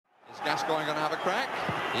Gascoigne going to have a crack?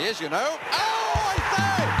 He is, you know. Oh, I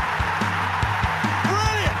say!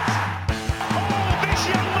 Brilliant! Oh, this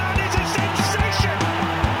young man is a sensation!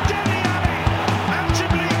 Dele Alli, out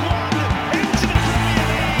of League One, into the Premier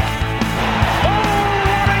League.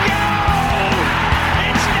 Oh, what a goal!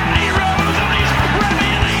 It's Danny Rose on his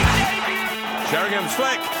Premier League debut. Sheringham's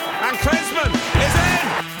flick, and Klinsmann is in!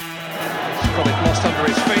 He's got it lost under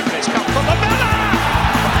his feet, and it's come from the Miller!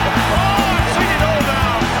 Oh, I've seen it all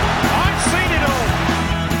now! I've seen it all!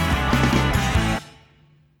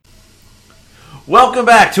 Welcome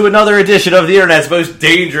back to another edition of the Internet's most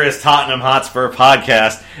dangerous Tottenham Hotspur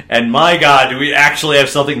podcast. And my God, do we actually have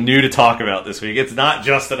something new to talk about this week. It's not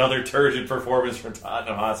just another turgid performance from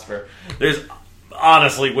Tottenham Hotspur. There's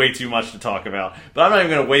honestly way too much to talk about. But I'm not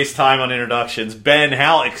even going to waste time on introductions. Ben,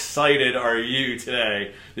 how excited are you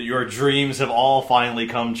today that your dreams have all finally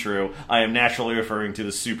come true? I am naturally referring to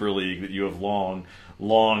the Super League that you have long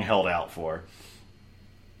held out for.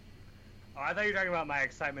 Oh, I thought you were talking about my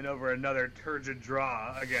excitement over another turgid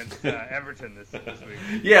draw against Everton this week.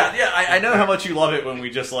 Yeah, I know how much you love it when we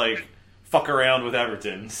just, fuck around with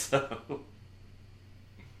Everton, so...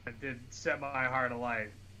 It did set my heart alight.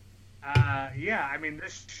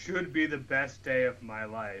 This should be the best day of my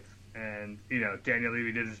life. And, Daniel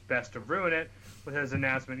Levy did his best to ruin it with his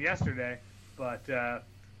announcement yesterday. But I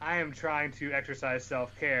am trying to exercise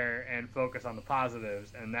self-care and focus on the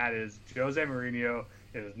positives, and that is Jose Mourinho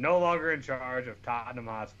is no longer in charge of Tottenham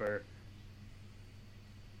Hotspur,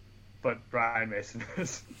 but Brian Mason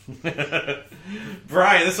is.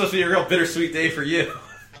 Brian, this must be a real bittersweet day for you.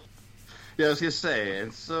 Yeah, I was going to say,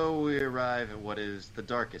 and so we arrive at what is the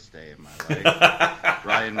darkest day of my life.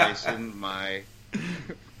 Brian Mason, my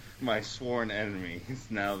sworn enemy,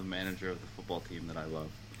 is now the manager of the football team that I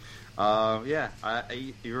love.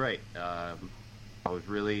 You're right. I was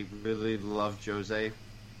really loved Jose.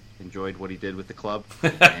 Enjoyed what he did with the club,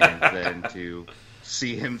 and then to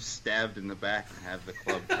see him stabbed in the back and have the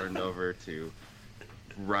club turned over to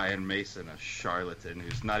Ryan Mason, a charlatan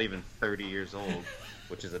who's not even 30 years old,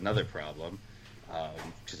 which is another problem,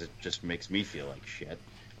 because it just makes me feel like shit.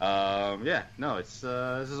 This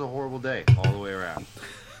is a horrible day all the way around.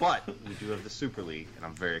 But we do have the Super League, and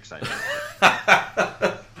I'm very excited about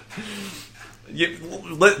it.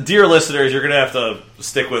 Dear listeners, you're going to have to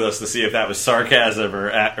stick with us to see if that was sarcasm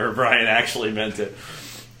or Brian actually meant it.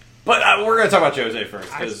 But we're going to talk about Jose first.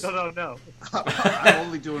 I still don't know. I'm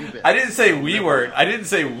only doing bits. I didn't say we weren't. I didn't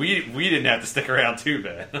say we didn't have to stick around too,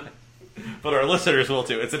 Ben. But our listeners will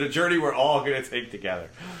too. It's a journey we're all going to take together.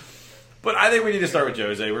 But I think we need to start with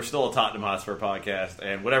Jose. We're still a Tottenham Hotspur podcast,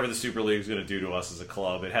 and whatever the Super League is going to do to us as a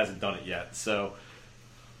club, it hasn't done it yet. So,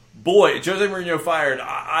 boy, Jose Mourinho fired.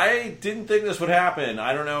 I didn't think this would happen.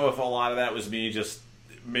 I don't know if a lot of that was me,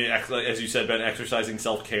 as you said, Ben, exercising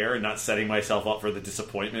self-care and not setting myself up for the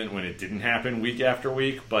disappointment when it didn't happen week after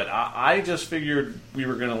week. But I just figured we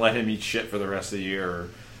were going to let him eat shit for the rest of the year. Or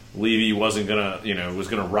Levy wasn't going to, was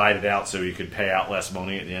going to ride it out so he could pay out less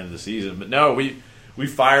money at the end of the season. But no, we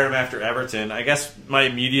fired him after Everton. I guess what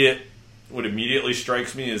immediately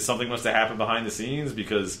strikes me is something must have happened behind the scenes,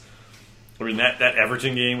 because that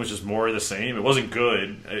Everton game was just more of the same. It wasn't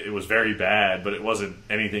good. It was very bad, but it wasn't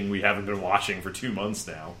anything we haven't been watching for 2 months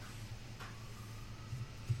now.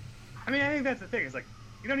 I think that's the thing. It's you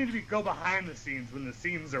don't need to go behind the scenes when the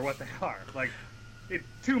scenes are what they are.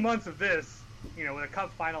 2 months of this, with a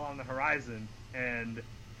cup final on the horizon, and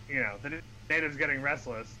the natives getting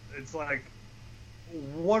restless. It's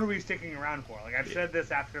what are we sticking around for? I've said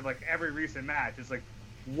this after every recent match. It's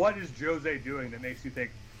what is Jose doing that makes you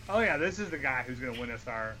think, oh yeah, this is the guy who's going to win us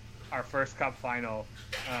our first cup final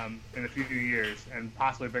in a few years and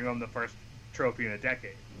possibly bring home the first trophy in a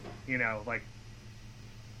decade. There's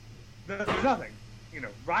nothing.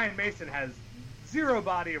 Ryan Mason has zero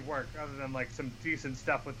body of work other than some decent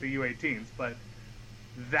stuff with the U18s, but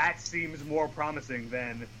that seems more promising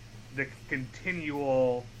than the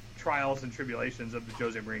continual trials and tribulations of the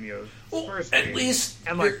Jose Mourinho's first at team. least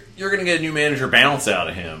and you're going to get a new manager bounce out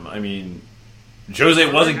of him.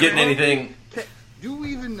 Jose wasn't getting anything. Do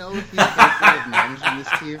we even know if he's capable of managing this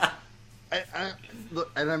team?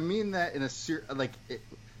 I mean that in a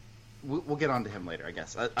we'll get on to him later, I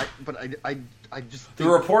guess. I just The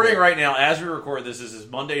reporting right now, as we record this is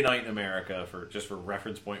Monday night in America. For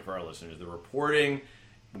reference point for our listeners, the reporting,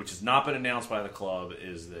 which has not been announced by the club,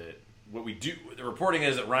 is that the reporting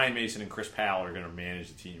is that Ryan Mason and Chris Powell are going to manage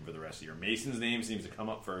the team for the rest of the year. Mason's name seems to come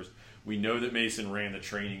up first. We know that Mason ran the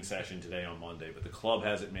training session today on Monday, but the club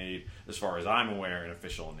hasn't made, as far as I'm aware, an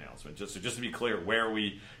official announcement. Just to be clear, where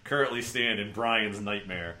we currently stand in Brian's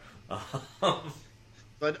nightmare.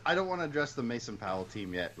 But I don't want to address the Mason Powell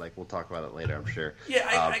team yet. Like, we'll talk about it later, I'm sure.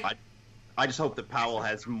 Yeah, I just hope that Powell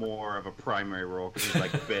has more of a primary role because he's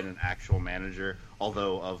like been an actual manager,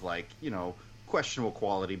 although of like, questionable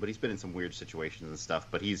quality, but he's been in some weird situations and stuff.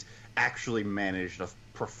 But he's actually managed a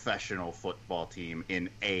professional football team in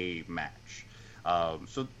a match.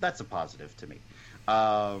 So that's a positive to me.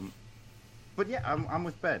 But yeah, I'm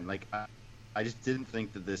with Ben. Like, I just didn't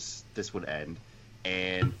think that this would end.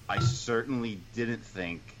 And I certainly didn't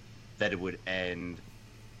think that it would end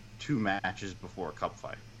 2 matches before a cup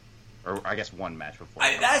final. Or I guess 1 match before.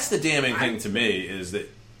 That's the damning thing to me is that,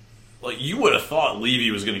 like, you would have thought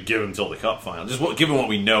Levy was going to give him till the cup final, just given what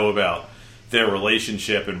we know about their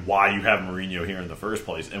relationship and why you have Mourinho here in the first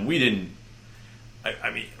place. And we didn't.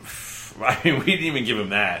 I mean, we didn't even give him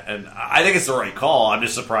that. And I think it's the right call. I'm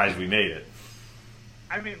just surprised we made it.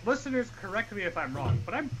 I mean, listeners, correct me if I'm wrong,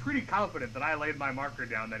 but I'm pretty confident that I laid my marker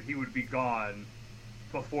down that he would be gone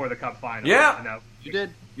before the cup final. Yeah. And that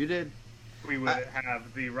You did. we would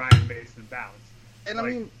have the Ryan Mason bounce. And Like, I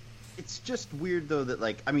mean, it's just weird though that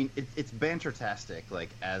like, I mean, it's banter-tastic like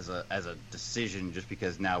as a decision, just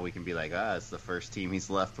because now we can be like, it's the first team he's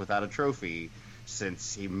left without a trophy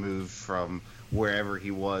since he moved from wherever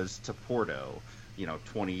he was to Porto,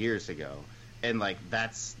 20 years ago. And like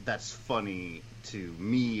that's funny to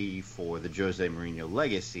me for the Jose Mourinho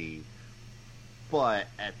legacy, but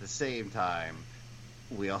at the same time,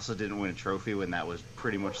 we also didn't win a trophy when that was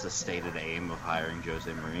pretty much the stated aim of hiring Jose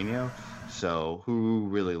Mourinho. So who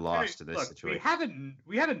really lost in this situation?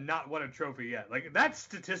 We haven't not won a trophy yet. Like, that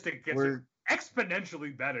statistic gets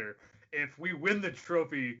exponentially better if we win the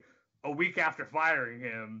trophy a week after firing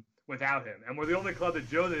him without him. And we're the only club that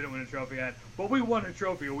Jose didn't win a trophy at, but we won a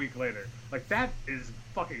trophy a week later. Like, that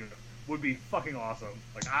would be fucking awesome.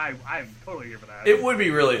 Like, I'm totally here for that. It would be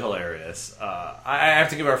really hilarious. I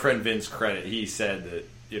have to give our friend Vince credit. He said that,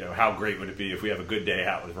 how great would it be if we have a good day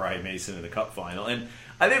out with Ryan Mason in the cup final. And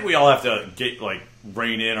I think we all have to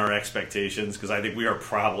rein in our expectations, because I think we are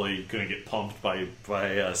probably going to get pumped by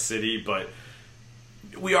City, but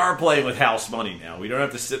we are playing with house money now. We don't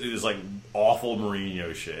have to sit through this awful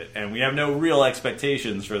Mourinho shit, and we have no real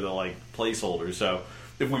expectations for the placeholders. So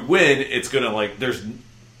if we win, it's gonna there's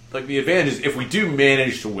the advantage is if we do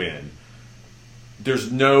manage to win,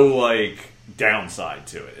 there's no downside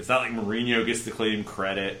to it. It's not like Mourinho gets to claim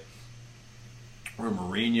credit, or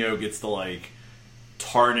Mourinho gets to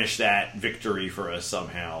tarnish that victory for us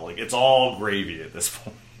somehow. It's all gravy at this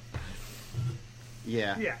point.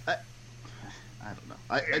 Yeah. I don't know.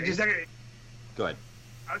 I just go ahead.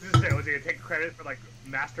 I was just saying, was he gonna take credit for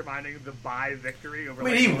masterminding the bye victory over? I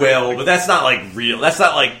mean, he will, but that's not real. That's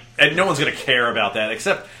not and no one's gonna care about that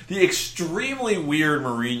except the extremely weird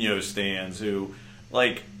Mourinho stands who,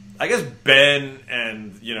 I guess Ben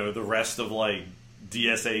and the rest of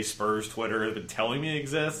DSA Spurs Twitter have been telling me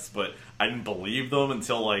exists, but I didn't believe them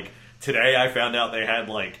until today. I found out they had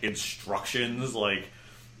instructions, I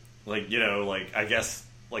guess.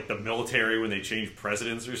 The military when they change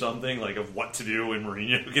presidents or something, of what to do when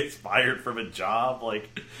Mourinho gets fired from a job.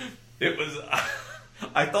 It was...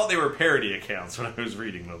 I thought they were parody accounts when I was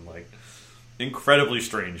reading them. Incredibly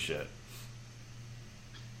strange shit.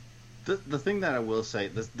 The thing that I will say,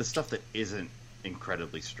 the stuff that isn't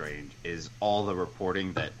incredibly strange is all the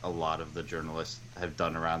reporting that a lot of the journalists have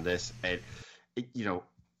done around this. And,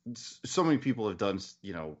 so many people have done,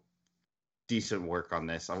 decent work on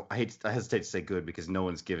this. I hesitate to say good because no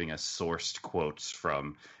one's giving us sourced quotes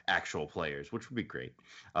from actual players, which would be great.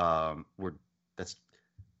 That's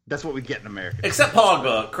what we get in America. Except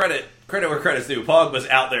Pogba. Credit where credit's due. Pogba's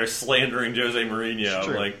out there slandering Jose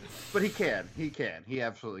Mourinho. But he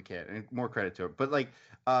absolutely can, and more credit to him. But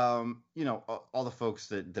all the folks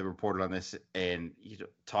that reported on this and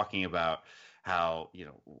talking about how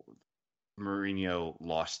Mourinho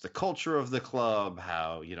lost the culture of the club,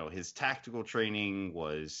 how his tactical training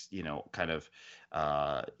was kind of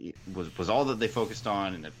was all that they focused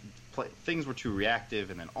on, and that things were too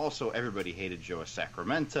reactive, and then also everybody hated Joe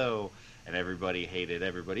Sacramento, and everybody hated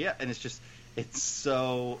everybody else. And it's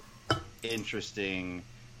so interesting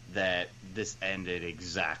that this ended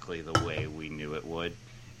exactly the way we knew it would,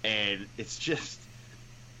 and it's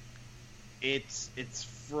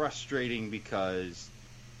frustrating because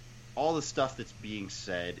all the stuff that's being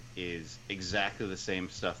said is exactly the same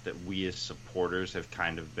stuff that we as supporters have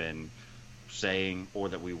kind of been saying, or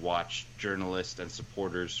that we watch journalists and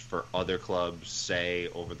supporters for other clubs say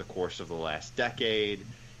over the course of the last decade.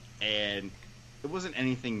 And it wasn't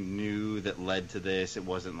anything new that led to this. It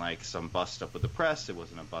wasn't some bust up with the press. It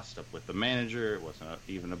wasn't a bust up with the manager. It wasn't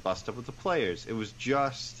even a bust up with the players. It was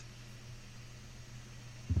just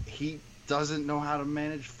he doesn't know how to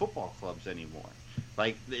manage football clubs anymore.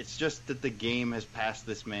 Like, it's just that the game has passed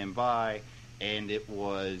this man by, and it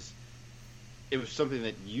was something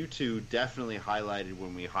that you two definitely highlighted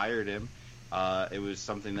when we hired him. It was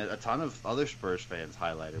something that a ton of other Spurs fans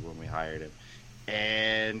highlighted when we hired him.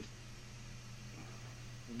 And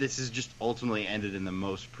this has just ultimately ended in the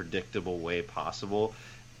most predictable way possible.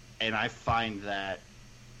 And I find that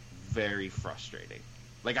very frustrating.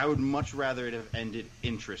 Like, I would much rather it have ended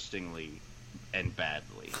interestingly and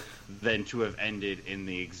badly than to have ended in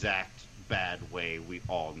the exact bad way we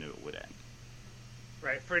all knew it would end.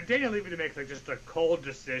 Right. For Daniel Levy to make like just a cold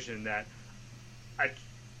decision that a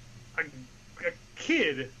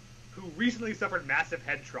kid who recently suffered massive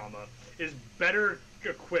head trauma is better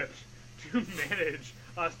equipped to manage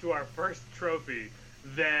us to our first trophy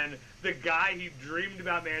than the guy he dreamed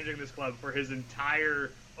about managing this club for his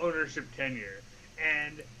entire ownership tenure.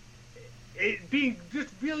 And it being just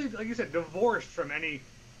really, like you said, divorced from any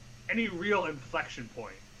real inflection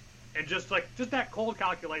point. And just that cold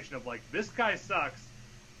calculation of like, this guy sucks.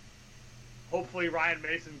 Hopefully Ryan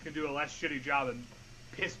Mason can do a less shitty job and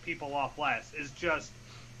piss people off less is just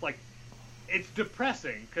like, it's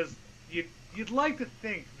depressing because you'd like to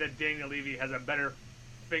think that Daniel Levy has a better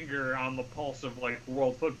finger on the pulse of like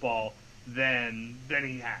world football than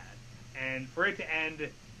he had. And for it to end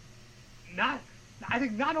I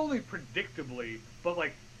think not only predictably, but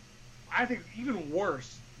like I think even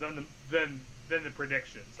worse than the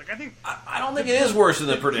predictions. Like I don't think it is worse than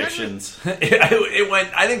the predictions. It went.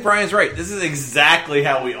 I think Brian's right. This is exactly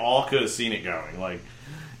how we all could have seen it going. Like,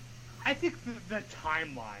 I think the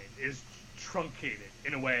timeline is truncated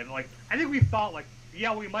in a way. And like, I think we thought like,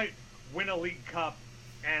 yeah, we might win a League Cup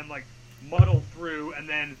and like muddle through, and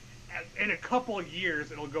then in a couple of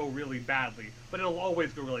years it'll go really badly. But it'll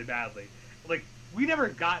always go really badly. Like, we never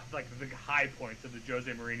got like the high points of the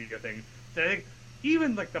Jose Mourinho thing. So I think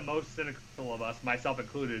even like the most cynical of us, myself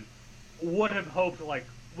included, would have hoped like,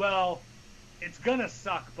 well, it's gonna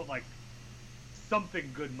suck, but like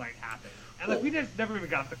something good might happen. And like we just never even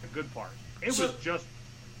got the good part. It was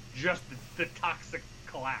just the toxic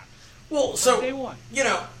collapse. Well, so day one. You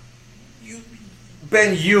know,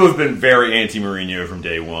 Ben, you have been very anti-Mourinho from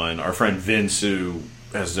day one. Our friend Vince, who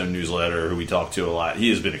has his own newsletter, who we talk to a lot, he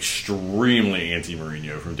has been extremely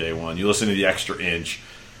anti-Mourinho from day one. You listen to The Extra Inch,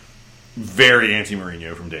 very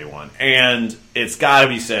anti-Mourinho from day one. And it's got to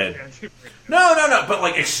be said, no, but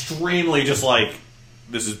like extremely just like,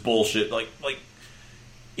 this is bullshit. Like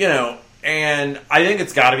you know, and I think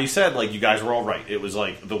it's got to be said, like, you guys were all right. It was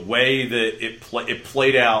like the way that it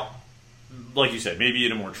played out, like you said, maybe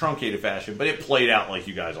in a more truncated fashion, but it played out like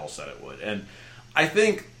you guys all said it would. And I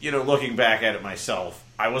think, you know, looking back at it myself,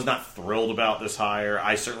 I was not thrilled about this hire.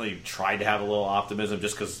 I certainly tried to have a little optimism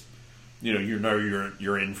just because, you know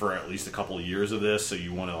you're in for at least a couple of years of this, so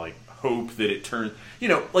you want to like hope that it turns, you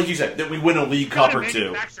know, like you said, that we win a League Cup or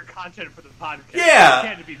two. Extra content for the podcast.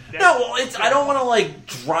 Yeah. No, well, I don't want to like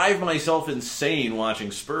drive myself insane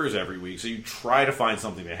watching Spurs every week. So you try to find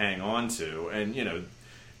something to hang on to, and you know,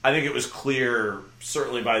 I think it was clear,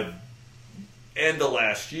 certainly by end of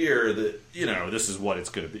last year, that you know this is what it's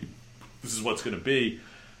going to be. This is what's going to be,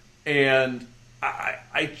 and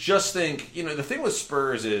I just think, you know, the thing with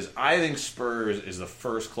Spurs is I think Spurs is the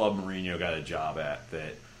first club Mourinho got a job at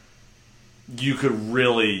that you could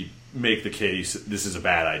really make the case this is a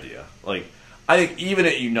bad idea. Like, I think even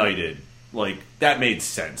at United, like, that made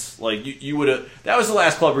sense. Like, you would have, that was the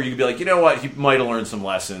last club where you could be like, you know what, he might have learned some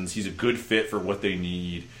lessons. He's a good fit for what they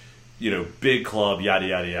need. You know, big club, yada,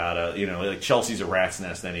 yada, yada. You know, like, Chelsea's a rat's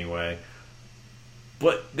nest anyway.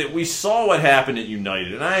 But that we saw what happened at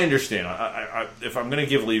United, and I understand. If I'm going to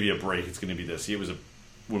give Levy a break, it's going to be this.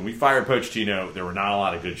 When we fired Pochettino, there were not a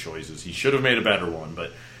lot of good choices. He should have made a better one,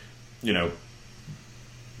 but, you know,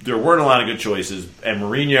 there weren't a lot of good choices. And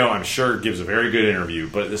Mourinho, I'm sure, gives a very good interview,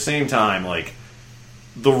 but at the same time, like,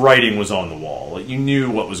 the writing was on the wall. Like, you knew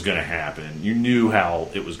what was going to happen. You knew how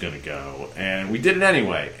it was going to go, and we did it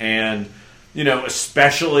anyway. And, you know,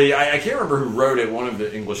 especially, I can't remember who wrote it, one of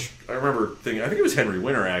the English, I remember thinking, I think it was Henry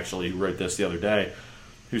Winter, actually, who wrote this the other day,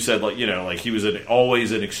 who said, like, you know, like, he was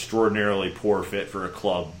always an extraordinarily poor fit for a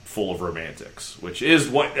club full of romantics, which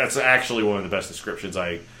is that's actually one of the best descriptions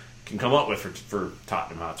I can come up with for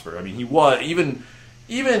Tottenham Hotspur. I mean, he was, even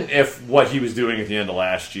if what he was doing at the end of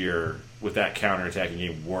last year with that counter-attacking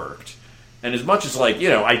game worked, and as much as, like, you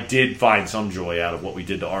know, I did find some joy out of what we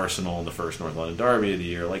did to Arsenal in the first North London derby of the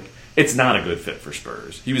year, like, it's not a good fit for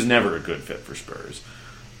Spurs. He was never a good fit for Spurs.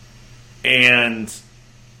 And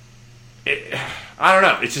I don't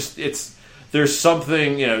know. It's just, there's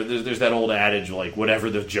something, there's that old adage, like, whatever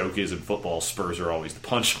the joke is in football, Spurs are always the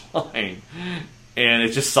punchline. And it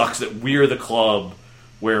just sucks that we're the club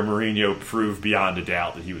where Mourinho proved beyond a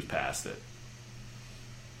doubt that he was past it.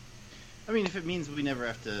 I mean, if it means we never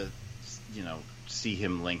have to, see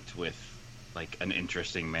him linked with, like, an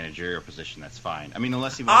interesting managerial position, that's fine. I mean,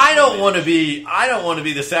 unless he wants I don't want to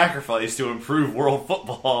be the sacrifice to improve world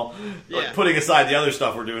football, like, putting aside the other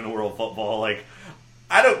stuff we're doing in world football. Like,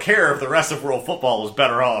 I don't care if the rest of world football is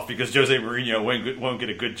better off because Jose Mourinho won't get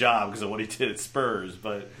a good job because of what he did at Spurs.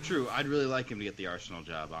 But true, I'd really like him to get the Arsenal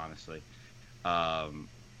job, honestly. Gab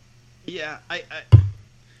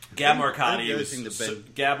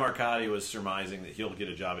Marcotti was surmising that he'll get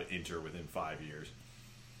a job at Inter within 5 years.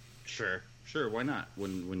 Sure, why not?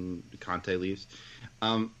 When Conte leaves,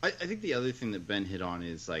 I think the other thing that Ben hit on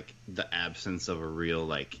is like the absence of a real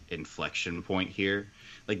like inflection point here.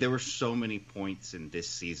 Like there were so many points in this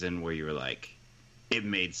season where you were like, it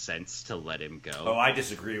made sense to let him go. Oh, I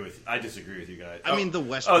disagree with you guys. I mean, the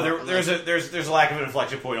West. There's a lack of an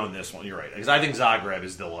inflection point on this one. You're right, because I think Zagreb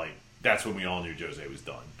is that's when we all knew Jose was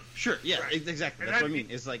done. Sure, yeah, right. Exactly. And that's what I mean.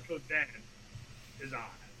 It's like then is on.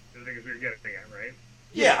 I think is what you're getting at, right?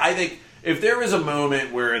 Yeah, I think if there was a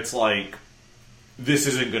moment where it's like this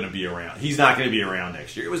isn't going to be around, he's not going to be around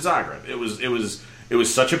next year. It was Zagreb. It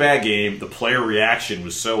was such a bad game. The player reaction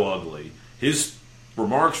was so ugly. His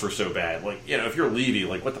remarks were so bad. Like, if you're Levy,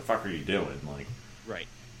 like, what the fuck are you doing? Like, right.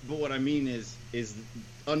 But what I mean is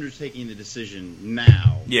undertaking the decision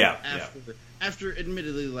now. Yeah. After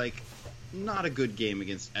admittedly, like, not a good game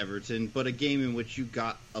against Everton, but a game in which you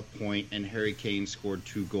got a point and Harry Kane scored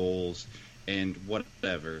 2 goals and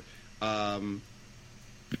whatever.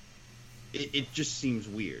 It just seems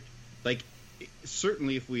weird. Like,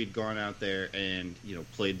 certainly if we had gone out there and,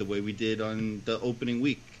 played the way we did on the opening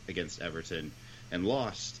week against Everton and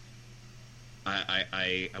lost,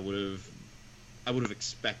 I would have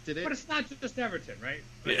expected it. But it's not just Everton, right?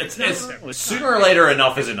 It's sooner or later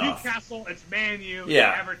enough is enough. Newcastle, it's Man U,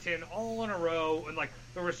 yeah. Everton, all in a row, and like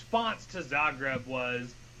the response to Zagreb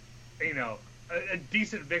was, a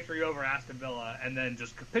decent victory over Aston Villa, and then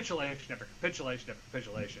just capitulation after capitulation after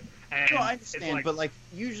capitulation. And no, I understand, but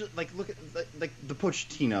usually, look at the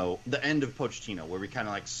Pochettino, the end of Pochettino, where we kind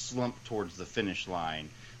of slump towards the finish line.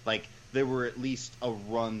 Like, there were at least a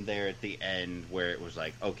run there at the end where it was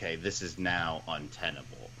like, okay, this is now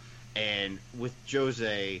untenable. And with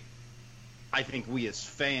Jose, I think we as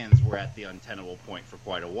fans were at the untenable point for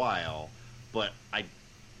quite a while. But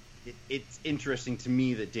it's interesting to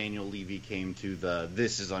me that Daniel Levy came to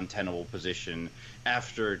this is untenable position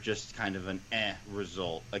after just kind of an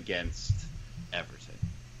result against Everton.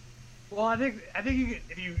 Well, I think you can,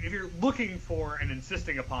 if you're looking for and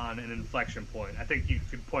insisting upon an inflection point, I think you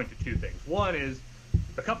could point to 2 things. One is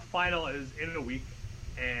the Cup final is in a week,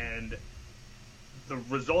 and the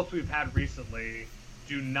results we've had recently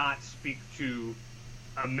do not speak to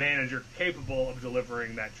a manager capable of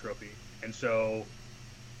delivering that trophy. And so,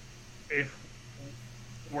 if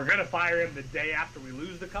we're gonna fire him the day after we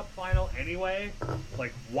lose the Cup final anyway,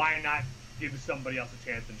 like, why not give somebody else a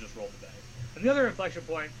chance and just roll the dice? And the other inflection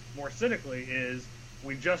point, more cynically, is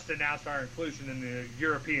we just announced our inclusion in the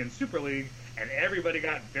European Super League, and everybody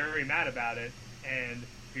got very mad about it. And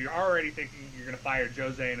if you're already thinking you're going to fire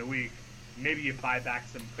Jose in a week, maybe you buy back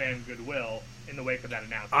some fan goodwill in the wake of that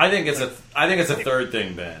announcement. I think it's a third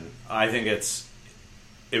thing, Ben. I think it's,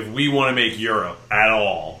 if we want to make Europe at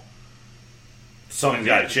all, something's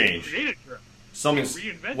got to change. Something's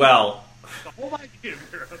well. The whole idea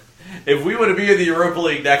of Europe. If we want to be in the Europa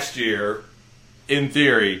League next year, in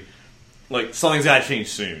theory, something's got to change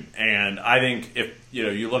soon. And I think if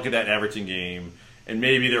you look at that Everton game, and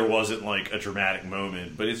maybe there wasn't a dramatic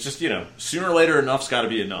moment, but it's just sooner or later enough's got to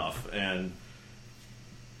be enough. And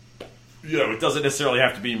it doesn't necessarily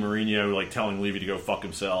have to be Mourinho telling Levy to go fuck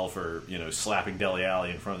himself, or slapping Dele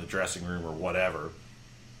Alli in front of the dressing room or whatever.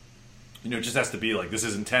 It just has to be this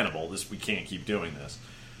isn't tenable. We can't keep doing this.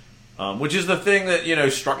 Which is the thing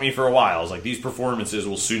that, struck me for a while. Is these performances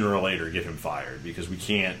will sooner or later get him fired, because we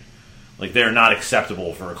can't, they're not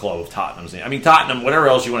acceptable for a club of Tottenham's name. I mean, Tottenham, whatever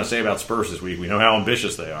else you want to say about Spurs this week, we know how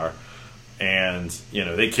ambitious they are. And,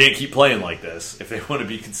 they can't keep playing like this if they want to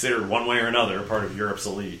be considered one way or another part of Europe's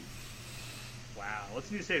elite. Wow,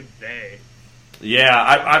 listen to you say they. Yeah,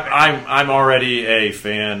 I'm already a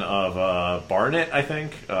fan of Barnett, I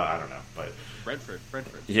think. I don't know, but... Brentford.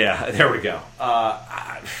 Yeah, there we go.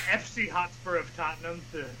 FC Hotspur of Tottenham,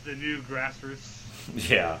 the new grassroots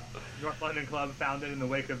North London club founded in the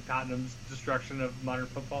wake of Tottenham's destruction of modern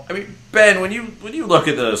football. I mean, Ben, when you look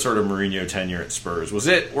at the sort of Mourinho tenure at Spurs, was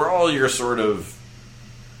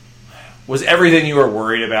Was everything you were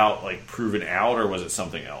worried about like proven out, or was it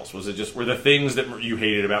something else? Was it just were the things that you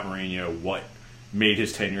hated about Mourinho what made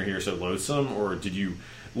his tenure here so loathsome, or did you,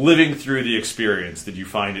 living through the experience, did you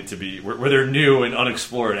find it to be were there new and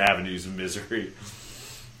unexplored avenues of misery?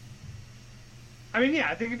 I mean, yeah,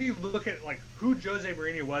 I think if you look at like who Jose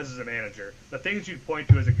Mourinho was as a manager, the things you'd point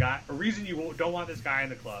to as a guy, a reason you don't want this guy in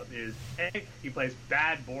the club is A, he plays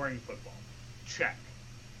bad, boring football. Check.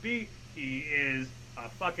 B, he is a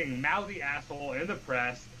fucking mouthy asshole in the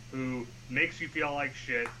press who makes you feel like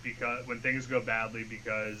shit because when things go badly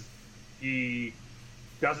because he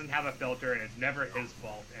doesn't have a filter and it's never his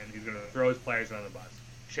fault and he's going to throw his players on the bus.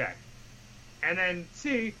 Check. And then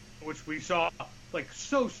C, which we saw like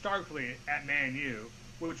so starkly at Man U,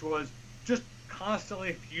 which was just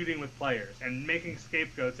constantly feuding with players and making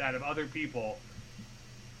scapegoats out of other people,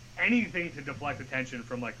 anything to deflect attention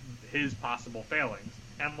from like his possible failings.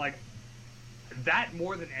 And like that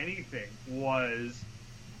more than anything was,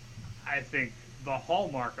 I think, the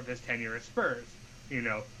hallmark of his tenure at Spurs. You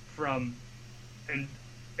know, from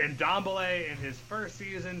Ndombele in his first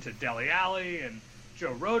season to Dele Alli and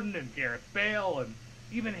Joe Rodon and Gareth Bale and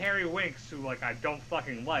even Harry Winks, who like I don't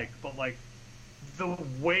fucking like, but like the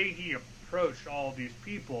way he approached all these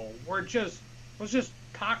people was just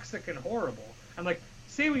toxic and horrible. And like,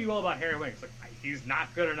 say what you will about Harry Winks, like he's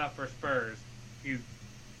not good enough for Spurs. He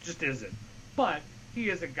just isn't. But he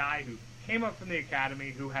is a guy who came up from the academy,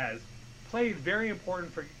 who has played very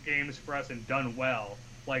important for games for us and done well.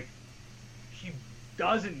 Like, he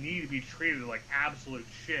doesn't need to be treated like absolute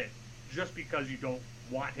shit just because you don't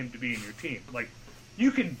want him to be in your team. Like,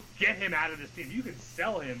 you can get him out of this team. You can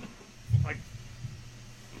sell him. Like,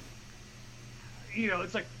 you know,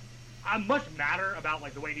 it's like, I'm much madder about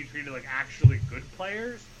like the way he treated like actually good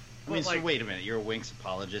players. I mean, like, so wait a minute, you're a Winks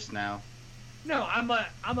apologist now? No, I'm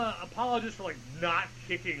a apologist for like not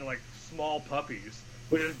kicking like small puppies,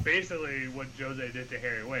 which is basically what Jose did to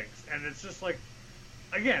Harry Winks, and it's just like,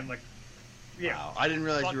 again, like, yeah. Wow, I didn't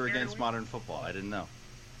realize Fuck you were Harry against Winks. modern football. I didn't know.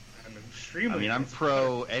 I'm extremely. I mean, I'm against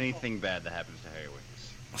pro modern anything bad that happens to Harry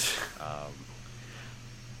Winks.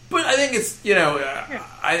 But I think it's, you know,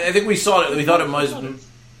 I think we saw it. We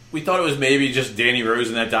thought it was maybe just Danny Rose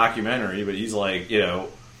in that documentary, but he's like, you know,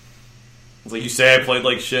 it's like you say I played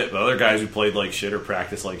like shit, but other guys who played like shit or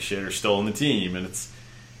practiced like shit are still in the team,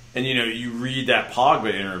 and you know, you read that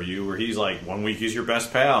Pogba interview where he's like, 1 week he's your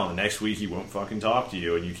best pal, and the next week he won't fucking talk to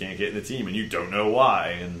you, and you can't get in the team, and you don't know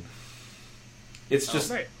why, and it's just.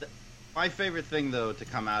 Right. My favorite thing, though, to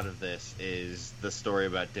come out of this is the story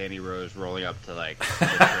about Danny Rose rolling up to, like, the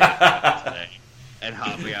trade today and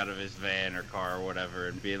hopping out of his van or car or whatever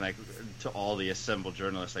and being like, to all the assembled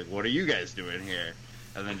journalists, like, what are you guys doing here?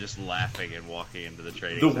 And then just laughing and walking into the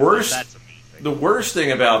trading center. That's amazing. The worst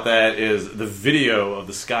thing about that is the video of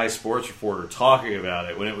the Sky Sports reporter talking about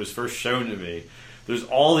it when it was first shown to me. There's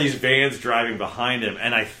all these vans driving behind him,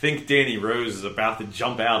 and I think Danny Rose is about to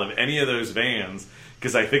jump out of any of those vans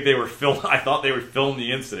because I think they were I thought they were filming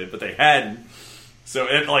the incident, but they hadn't. So,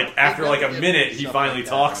 after like a minute, he finally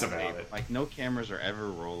talks about it. Like, no cameras are ever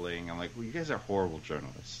rolling. I'm like, well, you guys are horrible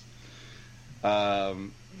journalists. No,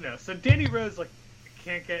 so Danny Rose like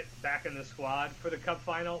can't get back in the squad for the Cup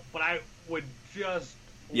final, but I would just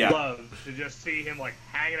love to just see him like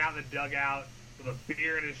hanging out in the dugout with a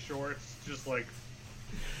beer in his shorts, just like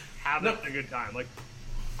having a good time. Like,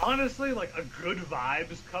 honestly, like a good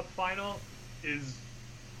vibes Cup final is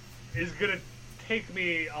gonna take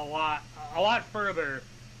me a lot further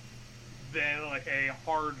than like a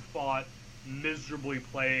hard fought, miserably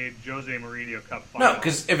played Jose Mourinho Cup final. No,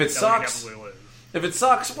 because if it sucks,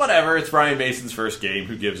 whatever. It's Ryan Mason's first game.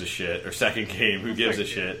 Who gives a shit? Or second game. Who gives a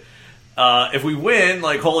shit? If we win,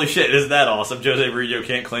 like, holy shit, isn't that awesome? Jose Mourinho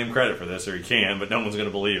can't claim credit for this, or he can, but no one's going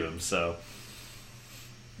to believe him. So,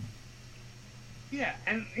 yeah,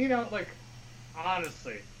 and you know, like,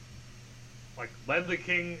 honestly, like Ledley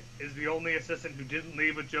King is the only assistant who didn't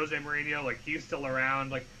leave with Jose Mourinho. Like, he's still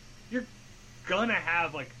around. Like, you're gonna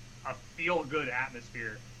have like a feel good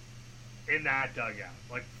atmosphere in that dugout.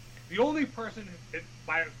 Like, the only person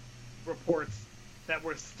by reports that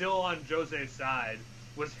were still on Jose's side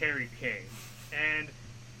was Harry Kane, and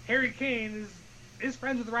Harry Kane is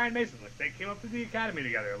friends with Ryan Mason. Like, they came up through the academy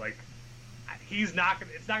together. Like, it's not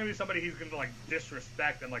gonna be somebody he's gonna like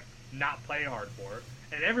disrespect and like not play hard for.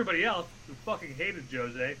 And everybody else who fucking hated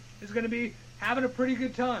Jose is gonna be having a pretty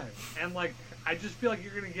good time. And like, I just feel like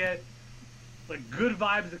you're gonna get like good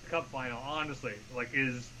vibes at the Cup final. Honestly, like,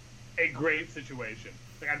 is a great situation.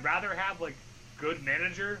 Like, I'd rather have like good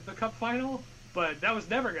manager the Cup final, but that was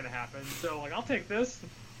never gonna happen. So like, I'll take this.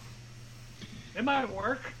 It might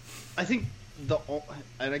work. I think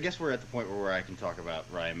and I guess we're at the point where I can talk about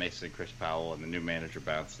Ryan Mason and Chris Powell and the new manager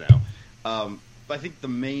bounce now. But I think the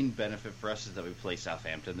main benefit for us is that we play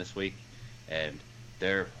Southampton this week, and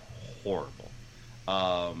they're horrible.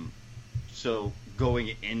 So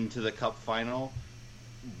going into the Cup final,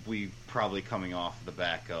 we probably coming off the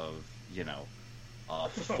back of, a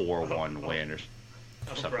 4-1 win or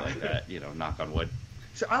something like that, knock on wood.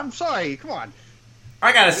 So, I'm sorry, come on.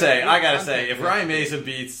 I gotta say, if Ryan Mason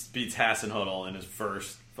beats Hasenhüttl in his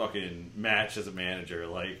first fucking match as a manager,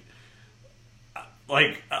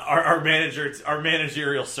 our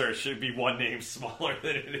managerial search should be one name smaller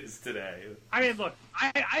than it is today. I mean, look,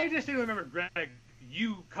 I just didn't remember, Greg,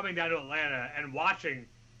 you coming down to Atlanta and watching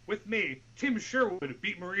with me Tim Sherwood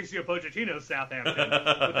beat Mauricio Pochettino's Southampton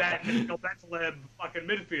with that Mitchell Bentaleb fucking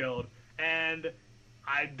midfield, and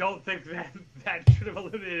I don't think that should have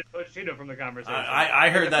eliminated Pochettino from the conversation. I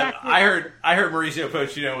heard that. I heard Mauricio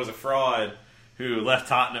Pochettino was a fraud who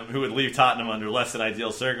would leave Tottenham under less than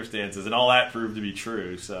ideal circumstances, and all that proved to be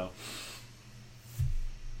true. So,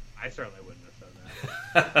 I certainly wouldn't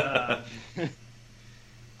have said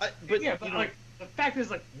that. But the fact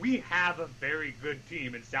is, we have a very good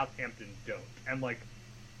team, and Southampton don't. And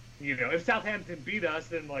if Southampton beat us,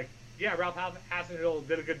 then Ralph Hasenhüttl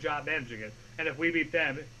did a good job managing it. And if we beat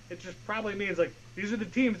them, it just probably means these are the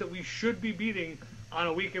teams that we should be beating on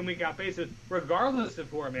a week in, week out basis, regardless of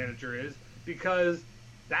who our manager is, because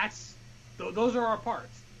those are our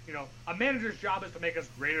parts. A manager's job is to make us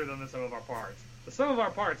greater than the sum of our parts. The sum of our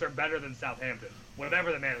parts are better than Southampton,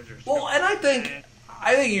 whatever the manager's doing. Well, and I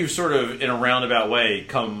think you've sort of, in a roundabout way,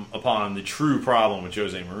 come upon the true problem with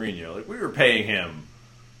Jose Mourinho. We were paying him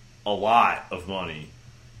a lot of money,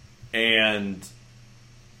 and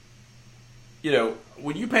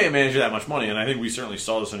when you pay a manager that much money, and I think we certainly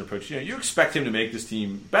saw this under Pochettino, you expect him to make this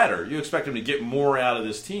team better. You expect him to get more out of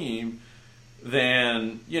this team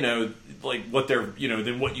than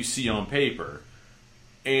than what you see on paper.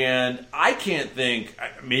 And I can't think,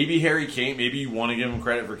 maybe Harry Kane, maybe you want to give him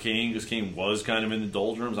credit for Kane because Kane was kind of in the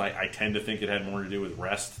doldrums. I tend to think it had more to do with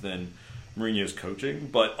rest than Mourinho's coaching.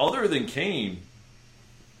 But other than Kane,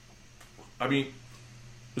 I mean,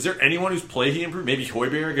 was there anyone whose play he improved? Maybe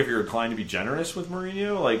Højbjerg, if you're inclined to be generous with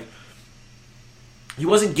Mourinho. He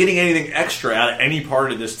wasn't getting anything extra out of any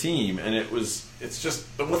part of this team, and it's just,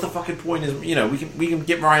 what the fucking point is, we can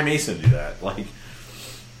get Ryan Mason to do that.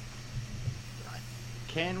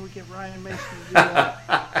 Can we get Ryan Mason to do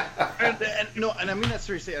that? And I mean that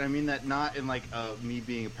seriously, and I mean that not in me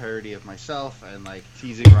being a parody of myself and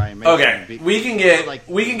teasing Ryan Mason. Okay, we can get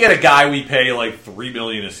a guy we pay $3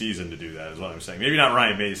 million a season to do that. Is what I'm saying. Maybe not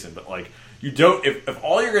Ryan Mason, but you don't. If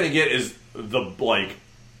all you're going to get is the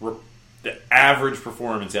average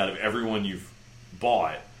performance out of everyone you've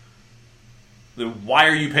bought, then why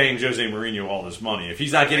are you paying Jose Mourinho all this money if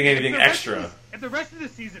he's not getting anything extra? If the rest of the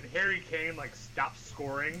season Harry Kane stops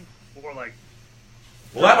scoring or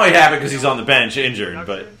well, that might happen because he's on the bench injured,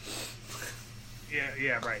 but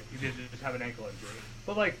yeah, right. He did just have an ankle injury,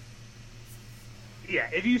 but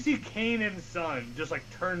if you see Kane and Son just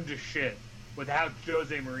turn to shit without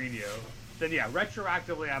Jose Mourinho, then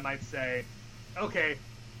retroactively I might say, okay,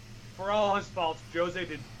 for all his faults, Jose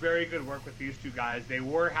did very good work with these two guys. They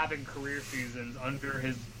were having career seasons under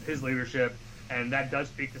his leadership, and that does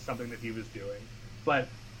speak to something that he was doing. But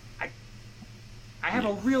I have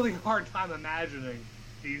a really hard time imagining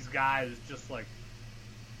these guys just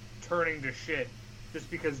turning to shit just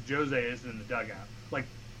because Jose isn't in the dugout.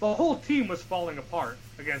 The whole team was falling apart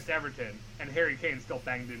against Everton, and Harry Kane still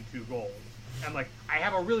banged in 2 goals. And I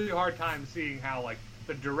have a really hard time seeing how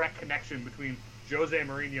the direct connection between Jose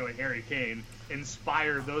Mourinho and Harry Kane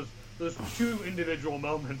inspired those 2 individual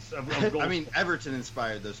moments of goals. I mean, Everton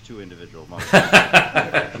inspired those 2 individual moments.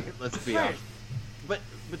 Let's be honest. But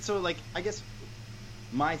so I guess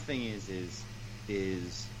my thing is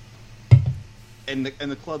and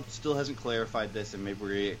the club still hasn't clarified this, and maybe we're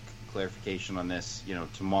gonna get clarification on this,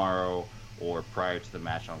 tomorrow or prior to the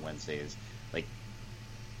match on Wednesday. Is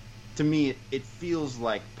to me, it feels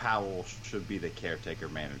like Powell should be the caretaker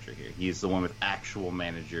manager here. He is the one with actual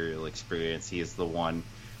managerial experience. He is the one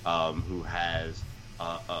who has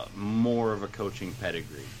more of a coaching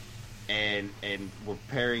pedigree, and we're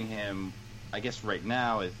pairing him, I guess, right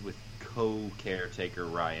now with co-caretaker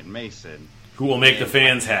Ryan Mason, who will make the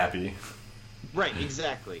fans happy. Right,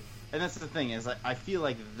 exactly. And that's the thing is, I feel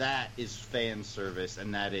like that is fan service,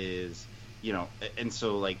 and that is, and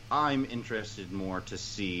so I'm interested more to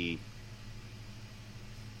see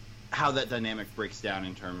how that dynamic breaks down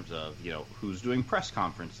in terms of who's doing press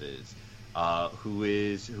conferences, who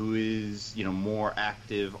is more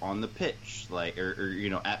active on the pitch,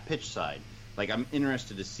 or at pitch side. Like, I'm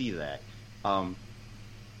interested to see that.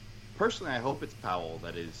 Personally, I hope it's Powell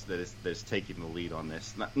that is taking the lead on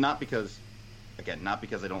this. Not because I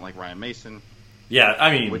don't like Ryan Mason. Yeah,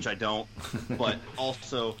 I mean, which I don't, but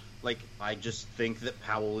also, like, I just think that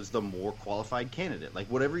Powell is the more qualified candidate. Like,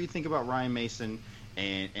 whatever you think about Ryan Mason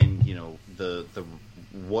and you know, the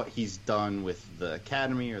what he's done with the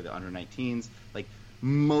academy or the under-19s, like,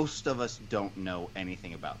 most of us don't know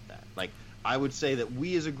anything about that. Like, I would say that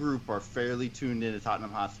we as a group are fairly tuned into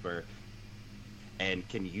Tottenham Hotspur. And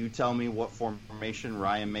can you tell me what formation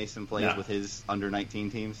Ryan Mason plays with his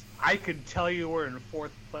under-19 teams? I could tell you we're in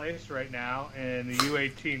 4th place right now in the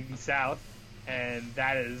U18 South, and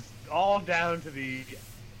that is all down to the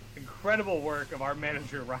incredible work of our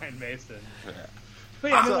manager, Ryan Mason.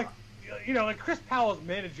 But yeah, I mean, like, you know, like, Chris Powell's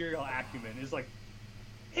managerial acumen is, like,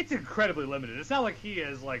 it's incredibly limited. It's not like he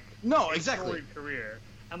has, like, no, a exactly storied career.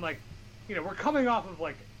 I'm like, you know, we're coming off of,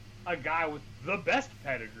 like, a guy with the best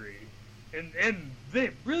pedigree in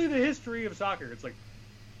the history of soccer. It's like,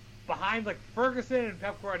 behind, like, Ferguson and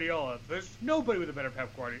Pep Guardiola, there's nobody with a better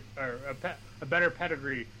a better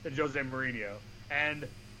pedigree than Jose Mourinho, and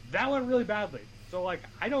that went really badly. So, like,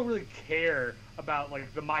 I don't really care about,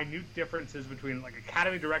 like, the minute differences between, like,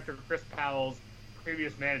 Academy Director Chris Powell's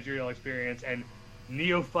previous managerial experience and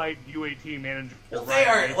neophyte U18 manager. Well, they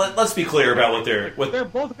are. Let's be clear about what they're. They're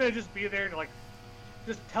both going to just be there to, like,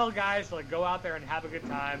 just tell guys to, like, go out there and have a good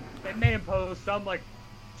time. They may impose some, like,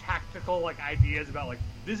 tactical, like, ideas about, like,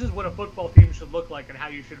 this is what a football team should look like and how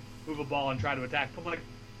you should move a ball and try to attack. But, like,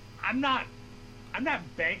 I'm not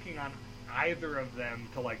banking on either of them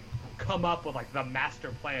to, like, come up with, like, the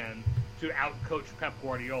master plan to outcoach Pep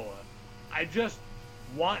Guardiola. I just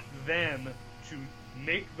want them to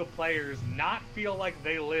make the players not feel like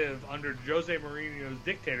they live under Jose Mourinho's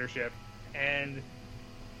dictatorship and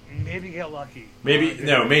maybe get lucky.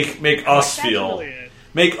 Make us feel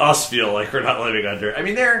like we're not living under. I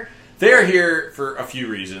mean, they're here for a few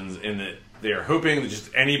reasons, in that they are hoping that just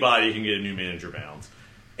anybody can get a new manager bounce,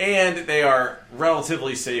 and they are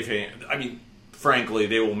relatively safe. I mean, frankly,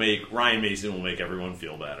 Ryan Mason will make everyone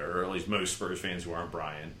feel better, or at least most Spurs fans who aren't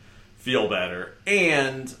Brian feel better,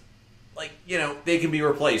 and, like, you know, they can be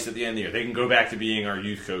replaced at the end of the year. They can go back to being our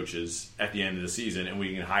youth coaches at the end of the season, and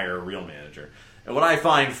we can hire a real manager. And what I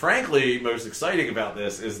find, frankly, most exciting about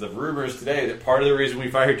this is the rumors today that part of the reason we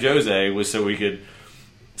fired Jose was so we could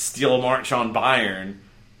steal a march on Bayern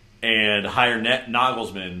and hire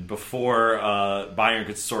Nagelsmann before Bayern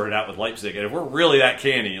could sort it out with Leipzig. And if we're really that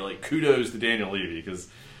canny, like, kudos to Daniel Levy, because,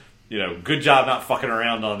 you know, good job not fucking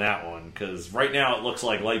around on that one, because right now it looks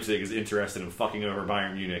like Leipzig is interested in fucking over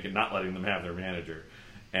Bayern Munich and not letting them have their manager.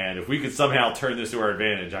 And if we could somehow turn this to our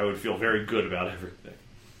advantage, I would feel very good about everything.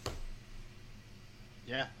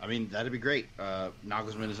 Yeah, I mean, that'd be great.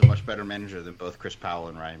 Nagelsmann is a much better manager than both Chris Powell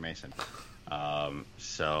and Ryan Mason.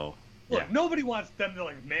 Look, nobody wants them to,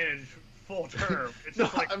 like, manage full term. It's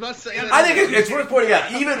just like, I'm not saying that. I think it's worth pointing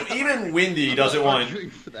out. Even Windy doesn't want.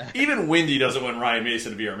 Even Windy doesn't want Ryan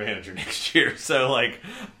Mason to be our manager next year. So, like,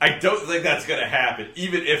 I don't think that's going to happen.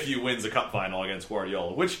 Even if he wins a cup final against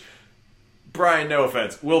Guardiola, which, Brian, no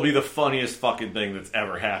offense, will be the funniest fucking thing that's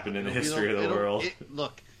ever happened in the history of the world.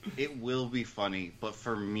 It will be funny, but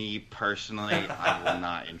for me personally, I will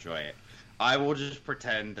not enjoy it. I will just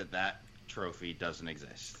pretend that trophy doesn't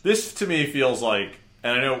exist. This, to me, feels like,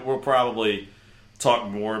 and I know we'll probably talk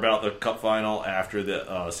more about the cup final after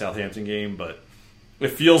the Southampton game, but it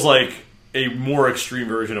feels like a more extreme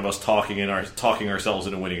version of us talking ourselves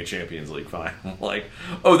into winning a Champions League final. Like,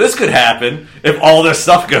 oh, this could happen if all this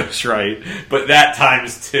stuff goes right, but that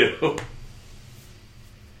times two.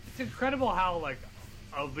 It's incredible how, like,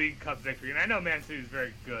 a League Cup victory, and I know Man City is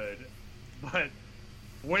very good, but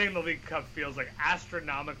winning the League Cup feels like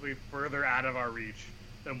astronomically further out of our reach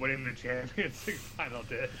than winning the Champions League final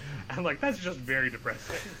did. And, like, that's just very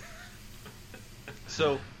depressing.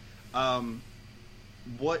 So,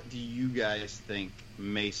 what do you guys think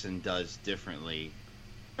Mason does differently?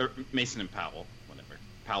 Or Mason and Powell, whatever.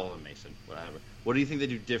 Powell and Mason, whatever. What do you think they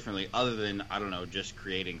do differently, other than, I don't know, just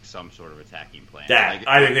creating some sort of attacking plan?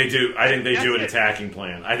 I think they do. I think they do an attacking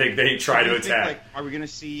plan. I think they try to attack. Are we gonna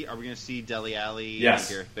see Dele Alli and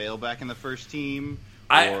Gareth Bale back in the first team,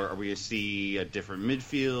 or are we gonna see a different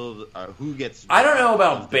midfield? Who gets? I don't know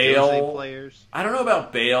about Bale. Players. I don't know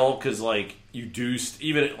about Bale because, like, you do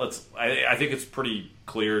I think it's pretty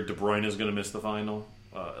clear De Bruyne is going to miss the final.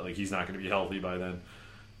 Like, he's not going to be healthy by then.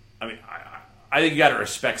 I mean, I think you got to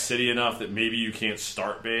respect City enough that maybe you can't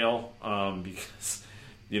start Bale because,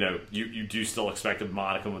 you know, you do still expect a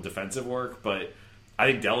modicum of defensive work, but I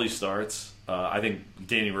think Dele starts. I think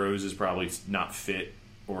Danny Rose is probably not fit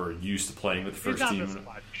or used to playing with the He's first not team. in the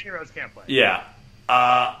squad. Danny Rose can't play. Yeah.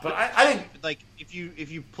 But I think like if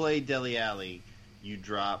you play Dele Alli, you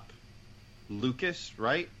drop Lucas,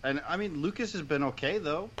 right? And I mean Lucas has been okay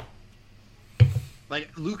though. Like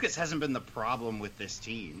Lucas hasn't been the problem with this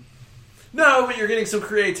team. no, but you're getting some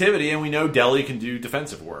creativity, and we know Dele can do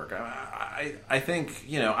defensive work. I think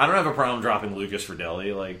I don't have a problem dropping Lucas for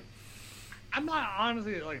Dele. Like I'm not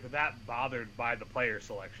honestly like that bothered by the player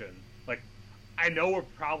selection. Like, I know we're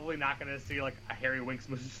probably not going to see like a Harry Winks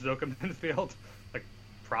Suzuka midfield. Like,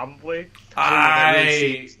 probably. That really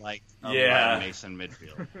seems like a yeah. Ryan Mason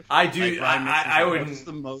midfield. I do. Like Ryan I Mason's wouldn't.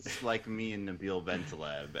 the most like me and Nabil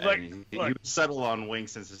Bentaleb, Like, and he look. would settle on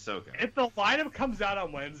Winks and Sissoko. If the lineup comes out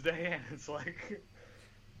on Wednesday and it's like,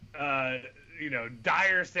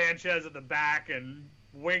 Dyer Sanchez at the back and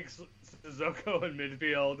Winks Suzuka in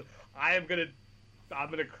midfield, I'm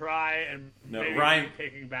gonna cry and maybe Ryan- be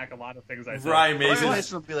taking back a lot of things I said. Ryan Ryan Mason.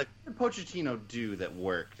 Mason will be like, what did Pochettino do that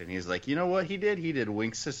worked? And he's like, you know what he did? He did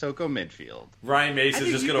Winks Sissoko midfield. Ryan I Mason's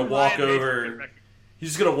think just you gonna and walk Ryan Mason over. can rec- He's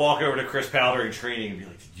just gonna walk over to Chris Powder in training and be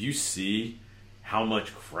like, "Did you see how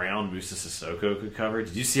much ground Musa Sissoko could cover?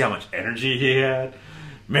 Did you see how much energy he had?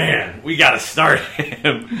 Man, we got to start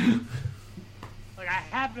him." Like, I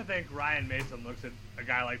have to think Ryan Mason looks at a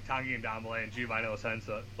guy like Tanguy Ndombele and Giovanni Lo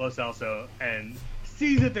Celso and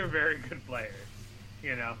sees that they're very good players.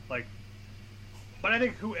 But I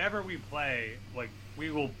think whoever we play, like, we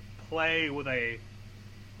will play with a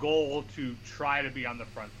goal to try to be on the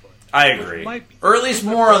front foot. I Which agree, might be- or at least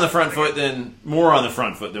more on the front foot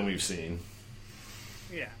than we've seen.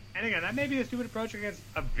 Yeah, and again, that may be a stupid approach against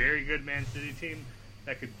a very good Man City team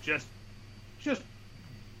that could just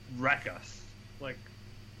wreck us. Like,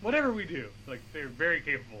 whatever we do, like, they're very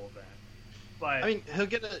capable of that. But I mean,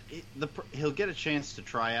 he'll get a chance to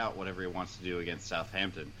try out whatever he wants to do against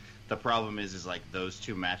Southampton. The problem is like those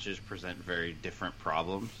two matches present very different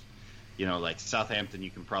problems. Like Southampton,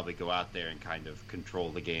 you can probably go out there and kind of control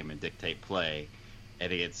the game and dictate play.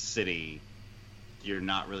 And against City, you're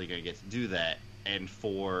not really going to get to do that. And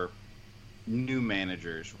for new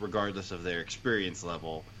managers, regardless of their experience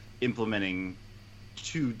level, implementing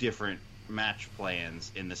two different match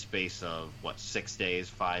plans in the space of 6 days,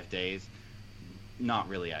 5 days, not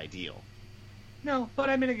really ideal. no, but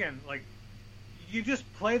I mean, again, like, you just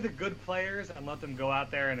play the good players and let them go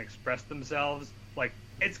out there and express themselves. Like,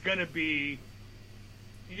 it's gonna be,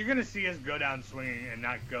 you're gonna see us go down swinging and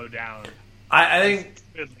not go down. I think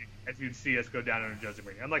As you'd see us go down under Jose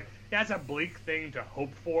Mourinho. I'm like, that's a bleak thing to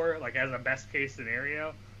hope for, like, as a best case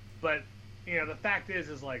scenario. But the fact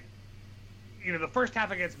is like, the first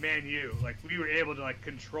half against Man U, like, we were able to, like,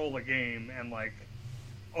 control the game and, like,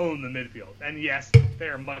 own the midfield. And yes, they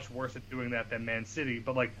are much worse at doing that than Man City,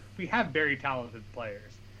 but, like, we have very talented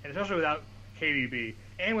players, and especially without KDB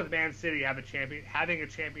and with Man City having a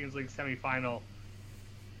Champions League semifinal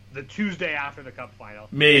the Tuesday after the Cup final.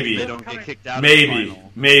 maybe, They don't get kicked out of maybe, the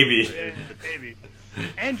final. maybe. Maybe.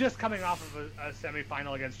 And just coming off of a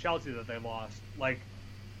semifinal against Chelsea that they lost. Like,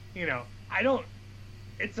 I don't.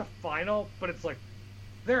 It's a final, but it's like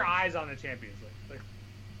their eyes on the Champions League. Like,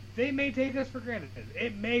 they may take us for granted.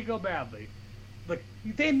 It may go badly. Like,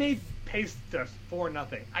 they may pace us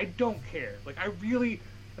 4-0. I don't care. Like, I really,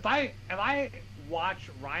 if I watch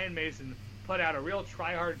Ryan Mason put out a real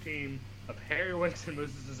try-hard team of Harry Winks and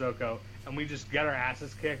Musa Sissoko, and we just get our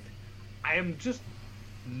asses kicked, I am just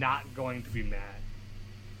not going to be mad.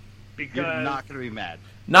 Because You're not going to be mad.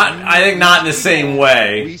 I think not in the same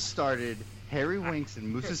way. We started Harry Winks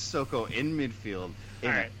and Musa Sissoko in midfield in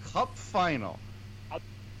All right. a cup final. I'm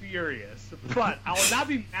furious, but I will not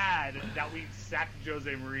be mad that we sacked Jose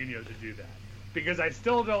Mourinho to do that, because I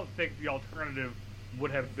still don't think the alternative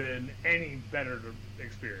would have been any better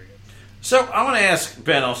experience. So I want to ask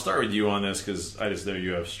Ben. I'll start with you on this because I just know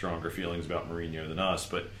you have stronger feelings about Mourinho than us.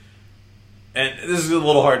 And this is a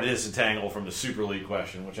little hard to disentangle from the Super League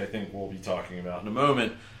question, which I think we'll be talking about in a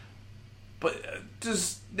moment. But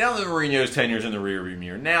just now that Mourinho's tenure's in the rearview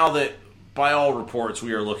mirror, now that by all reports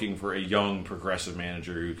we are looking for a young, progressive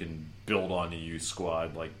manager who can build on the youth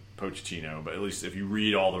squad like Pochettino, but at least if you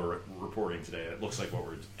read all the reporting today, it looks like what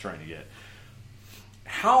we're trying to get.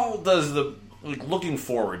 How does looking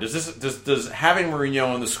forward, does having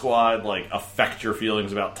Mourinho in the squad affect your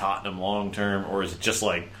feelings about Tottenham long term, or is it just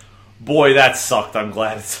like, boy, that sucked, I'm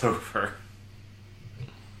glad it's over?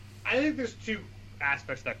 I think there's two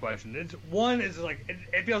aspects to that question. One is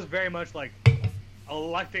it feels very much like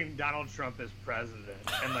electing Donald Trump as president,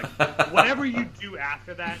 and whatever you do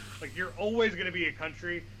after that, you're always going to be a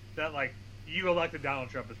country that you elected Donald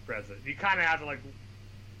Trump as president. You kind of have to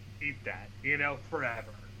eat that, forever.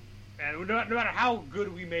 And no matter how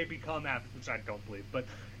good we may become after, which I don't believe, but,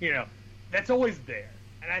 that's always there.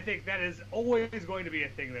 And I think that is always going to be a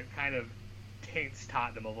thing that kind of taints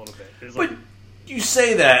Tottenham a little bit. But you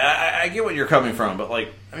say that, I get what you're coming from, but,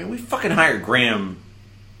 we fucking hired Graham.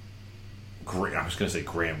 I was going to say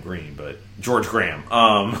Graham Green, but George Graham.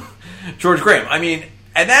 George Graham.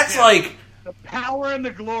 And that's the power and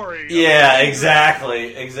the glory. Yeah,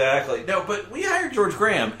 exactly. No, but we hired George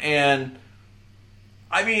Graham, and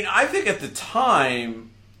I think at the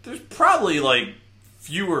time there's probably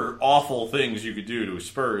fewer awful things you could do to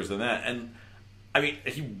Spurs than that. And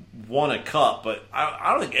he won a cup, but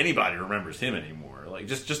I don't think anybody remembers him anymore.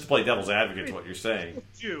 Just to play devil's advocate to what you're saying.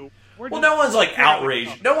 Well, no one's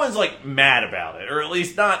outraged. No one's mad about it, or at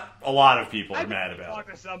least not a lot of people are mad about it.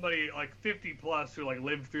 Talk to somebody 50 plus who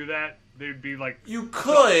lived through that, they'd be you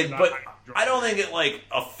could, but I don't think it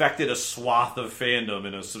affected a swath of fandom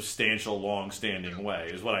in a substantial, long-standing way.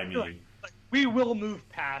 Is what I mean. We will move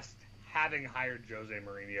past having hired Jose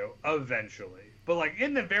Mourinho eventually, but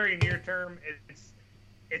in the very near term,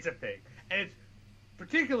 it's a thing, and it's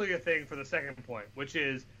particularly a thing for the second point, which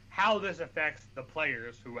is how this affects the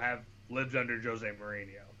players who have lived under Jose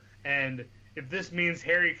Mourinho. And if this means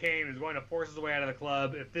Harry Kane is going to force his way out of the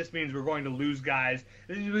club, if this means we're going to lose guys,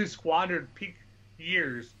 we squandered peak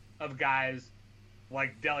years of guys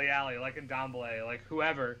like Dele Alli, like Ndombele, like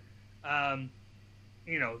whoever,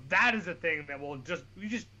 that is a thing that we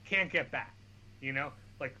just can't get back.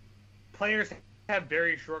 Players have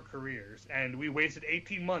very short careers, and we wasted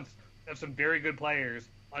 18 months of some very good players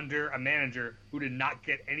under a manager who did not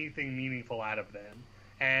get anything meaningful out of them.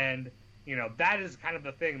 And, that is kind of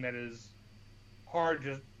the thing that is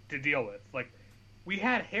hard to deal with. We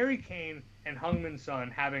had Harry Kane and Heung-min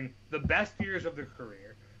Son having the best years of their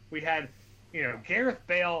career. We had, Gareth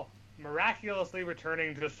Bale miraculously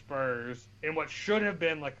returning to Spurs in what should have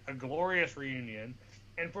been a glorious reunion.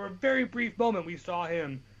 And for a very brief moment, we saw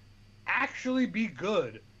him actually be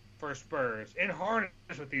good for Spurs in harness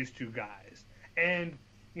with these two guys. And,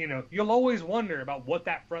 you'll always wonder about what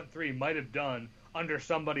that front three might have done under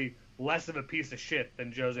somebody less of a piece of shit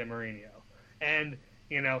than Jose Mourinho. And,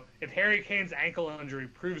 if Harry Kane's ankle injury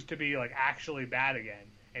proves to be, actually bad again,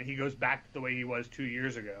 and he goes back to the way he was 2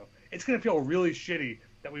 years ago, it's going to feel really shitty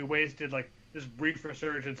that we wasted, this brief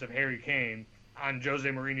resurgence of Harry Kane on Jose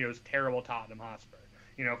Mourinho's terrible Tottenham Hotspur.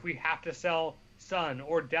 If we have to sell Son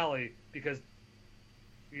or Dele because,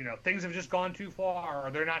 things have just gone too far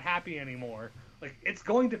or they're not happy anymore, it's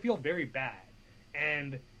going to feel very bad.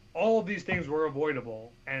 And all of these things were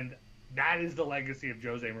avoidable, and that is the legacy of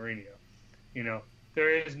Jose Mourinho.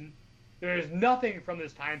 There is nothing from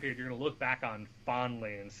this time period you're going to look back on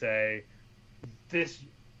fondly and say, this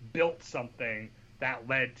built something that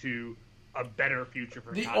led to a better future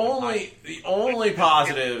for Tottenham. The only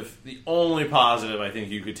positive I think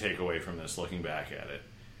you could take away from this, looking back at it,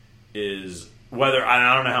 is whether,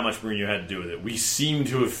 I don't know how much Mourinho had to do with it. We seem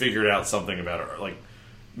to have figured out something about it.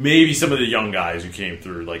 Maybe some of the young guys who came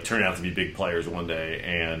through turned out to be big players one day,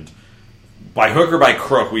 and by hook or by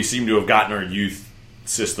crook, we seem to have gotten our youth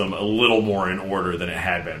system a little more in order than it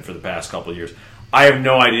had been for the past couple of years. I have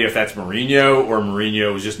no idea if that's Mourinho or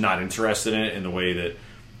Mourinho was just not interested in it in the way that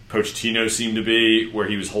Pochettino seemed to be, where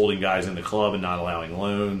he was holding guys in the club and not allowing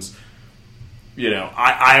loans.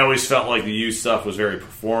 I always felt like the youth stuff was very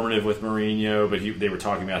performative with Mourinho, but they were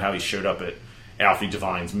talking about how he showed up at Alfie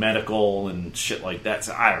Devine's medical and shit like that.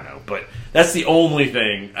 So I don't know, but that's the only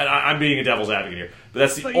thing. And I'm being a devil's advocate here, but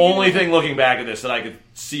that's the only thing looking back at this that I could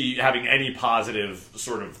see having any positive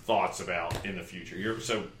sort of thoughts about in the future.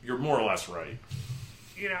 You're more or less right.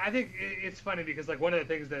 I think it's funny because one of the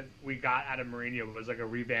things that we got out of Mourinho was a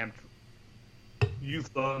revamped youth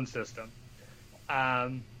loan system.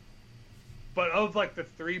 But of the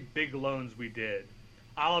three big loans we did,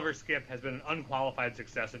 Oliver Skipp has been an unqualified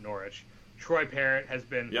success at Norwich. Troy Parrott has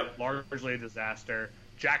been largely a disaster.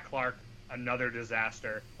 Jack Clark, another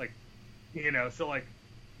disaster. So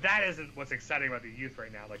that isn't what's exciting about the youth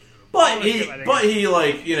right now.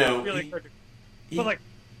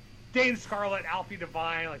 Dane Scarlett, Alfie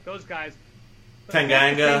Devine, those guys.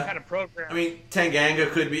 Tanganga. Kind of program. Tanganga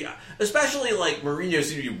could be, especially Mourinho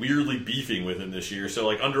seemed to be weirdly beefing with him this year. So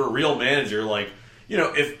under a real manager,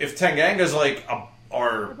 if Tanganga's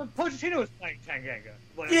But Pochettino is playing Tanganga.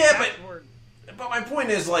 But my point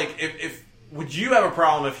is if would you have a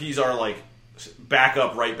problem if he's our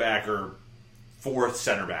backup right back or fourth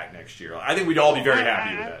center back next year? I think we'd all be very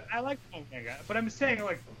happy with that. I like Tanganga, but I'm saying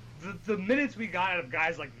the minutes we got out of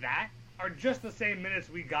guys like that are just the same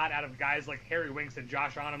minutes we got out of guys like Harry Winks and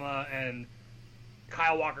Josh Onuma and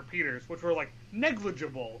Kyle Walker-Peters, which were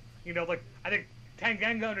negligible. I think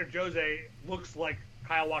Tanganga under Jose looks like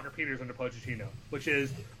Kyle Walker-Peters under Pochettino, which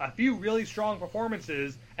is a few really strong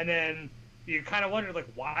performances, and then you kind of wonder, like,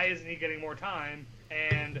 why isn't he getting more time?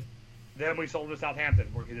 And then we sold him to Southampton,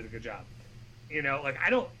 where he did a good job. You know, like, I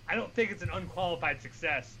don't think it's an unqualified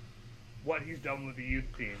success what he's done with the youth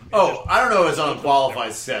team. I don't know if it's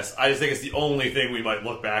unqualified success. I just think it's the only thing we might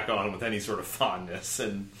look back on with any sort of fondness.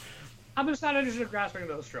 And I'm just not interested in grasping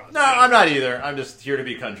those straws. no, I'm not either. I'm just here to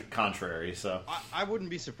be contrary. So I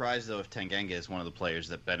wouldn't be surprised, though, if Tanganga is one of the players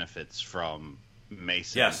that benefits from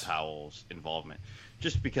Mason Yes. and Powell's involvement.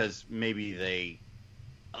 Just because maybe they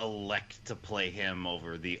elect to play him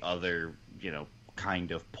over the other,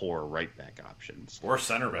 kind of poor right-back options. or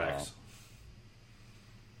center backs.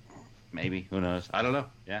 Maybe. Who knows? I don't know.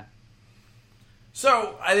 Yeah.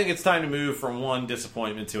 So I think it's time to move from one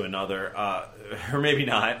disappointment to another, or maybe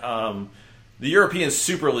not. The European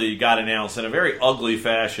Super League got announced in a very ugly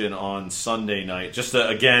fashion on Sunday night. Just to,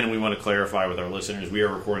 again, we want to clarify with our listeners, we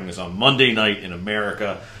are recording this on Monday night in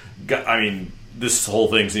America. I mean, this whole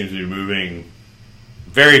thing seems to be moving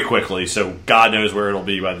very quickly, so God knows where it'll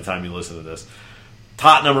be by the time you listen to this.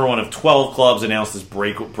 Tottenham are one of 12 clubs announced this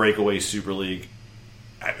breakaway Super League.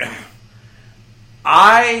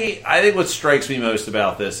 I think what strikes me most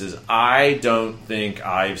about this is I don't think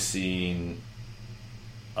I've seen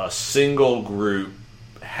a single group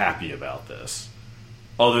happy about this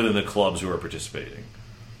other than the clubs who are participating.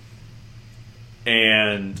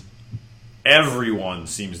 And everyone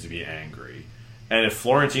seems to be angry. And if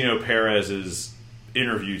Florentino Perez's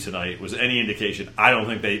interview tonight was any indication, I don't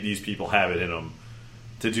think these people have it in them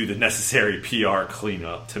to do the necessary PR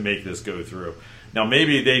cleanup to make this go through. Now,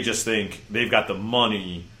 maybe they just think they've got the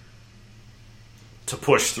money to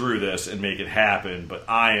push through this and make it happen, but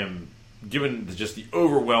I am, given just the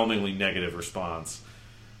overwhelmingly negative response,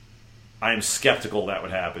 I am skeptical that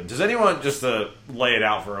would happen. Does anyone, just to lay it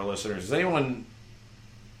out for our listeners, does anyone,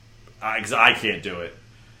 because I can't do it,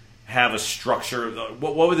 have a structure?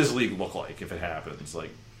 What would this league look like if it happens?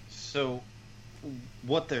 Like, So,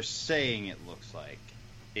 what they're saying it looks like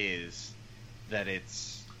is that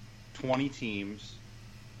it's 20 teams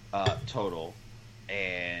total,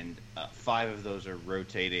 and 5 of those are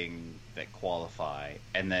rotating that qualify,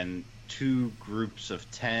 and then 2 groups of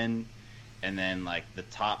 10, and then like the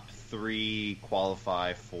top 3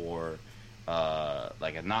 qualify for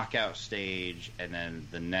like a knockout stage, and then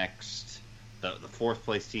the next, the 4th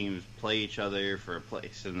place teams play each other for a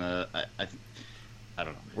place in the. I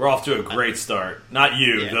don't know. we're off to a great start. Not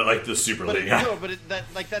you, Yeah. the Super But League.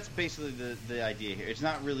 that's basically the idea here. It's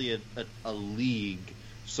not really a league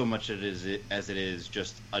so much as it is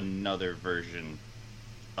just another version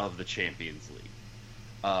of the Champions League.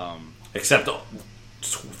 Except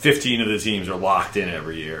 15 of the teams are locked in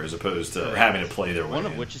every year as opposed to having to play their way One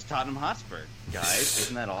of in. which is Tottenham Hotspur, guys.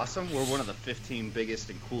 Isn't that awesome? We're one of the 15 biggest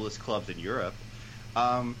and coolest clubs in Europe.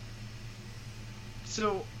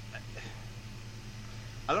 So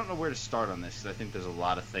I don't know where to start on this because I think there's a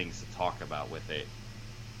lot of things to talk about with it.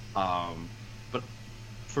 But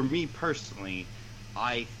for me personally,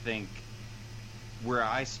 I think where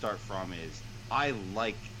I start from is I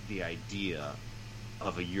like the idea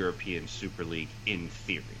of a European Super League in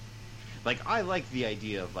theory. Like, I like the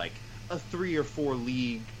idea of like a 3 or 4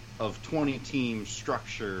 league of 20 team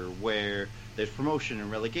structure where there's promotion and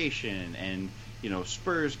relegation, and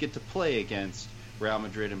Spurs get to play against Real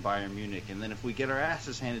Madrid and Bayern Munich, and then if we get our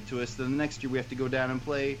asses handed to us, then the next year we have to go down and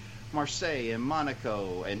play Marseille and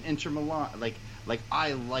Monaco and Inter Milan. Like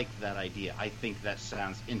I like that idea. I think that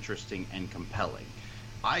sounds interesting and compelling.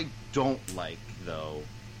 I don't like, though,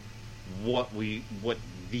 what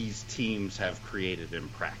these teams have created in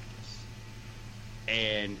practice,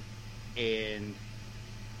 and it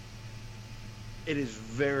is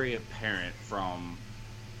very apparent from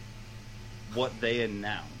what they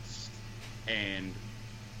announced and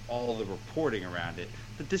all the reporting around it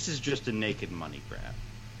that this is just a naked money grab.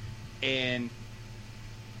 And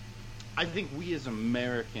I think we as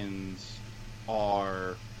Americans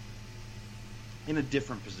are in a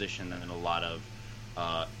different position than a lot of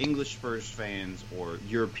English Spurs fans or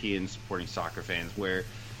European supporting soccer fans, where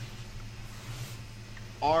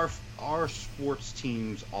our sports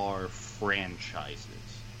teams are franchises,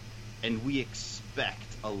 and we expect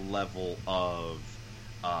a level of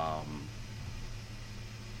I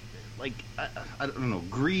don't know,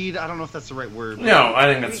 greed. I don't know if that's the right word. No, I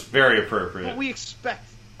think that's very appropriate. But we expect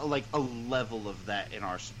a level of that in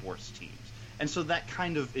our sports teams, and so that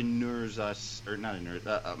kind of inures us, or not inures,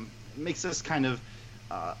 makes us kind of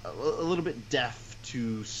a little bit deaf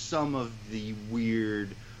to some of the weird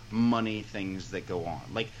money things that go on.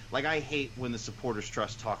 Like I hate when the Supporters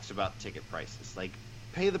Trust talks about ticket prices. Like,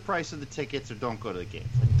 pay the price of the tickets or don't go to the games.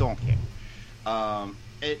 I don't care. And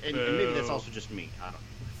maybe that's also just me. I don't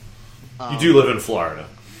know. You do live in Florida.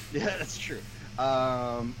 Yeah, that's true. But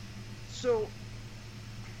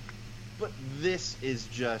this is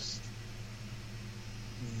just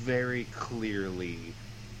very clearly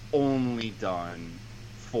only done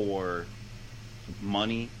for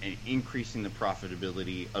money and increasing the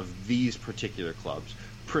profitability of these particular clubs,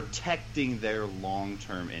 protecting their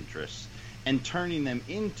long-term interests, and turning them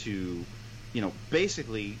into,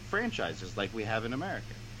 basically franchises like we have in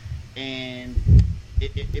America. And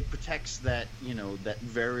it protects that, that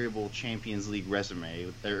variable Champions League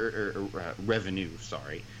revenue,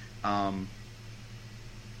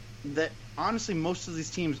 that honestly most of these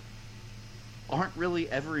teams aren't really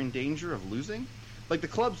ever in danger of losing. Like the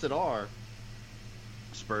clubs that are,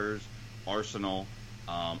 Spurs, Arsenal,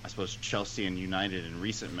 I suppose Chelsea and United in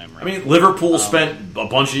recent memory. I mean, Liverpool spent a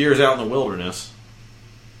bunch of years out in the wilderness.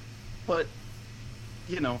 But,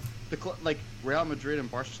 like Real Madrid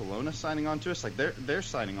and Barcelona signing on to us, like they're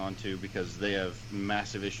signing on to because they have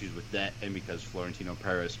massive issues with debt, and because Florentino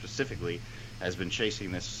Perez specifically has been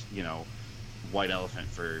chasing this, white elephant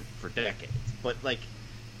for decades. But like,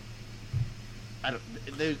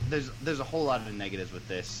 there's a whole lot of negatives with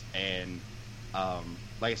this, and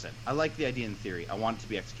like I said, I like the idea in theory. I want it to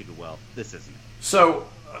be executed well. This isn't it. So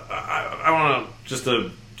I want to just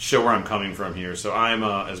to show where I'm coming from here. So I'm,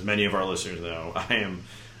 as many of our listeners know,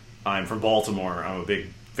 I'm from Baltimore. I'm a big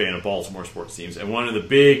fan of Baltimore sports teams, and one of the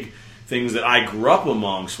big things that I grew up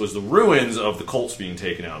amongst was the ruins of the Colts being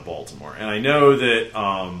taken out of Baltimore. And I know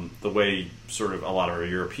that the way sort of a lot of our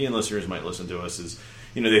European listeners might listen to us is,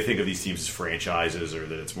 they think of these teams as franchises or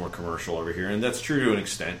that it's more commercial over here, and that's true to an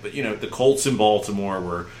extent. But, the Colts in Baltimore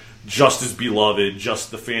were just as beloved,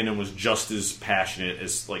 the fandom was just as passionate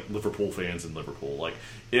as, like, Liverpool fans in Liverpool. Like,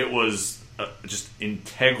 it was just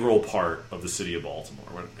integral part of the city of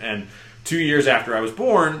Baltimore. And 2 years after I was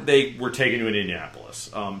born, they were taken to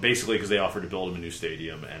Indianapolis, basically because they offered to build them a new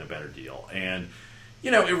stadium and a better deal. And,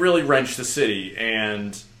 it really wrenched the city,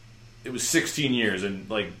 and it was 16 years, and,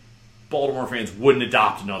 like, Baltimore fans wouldn't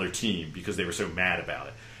adopt another team because they were so mad about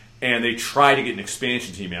it. And they tried to get an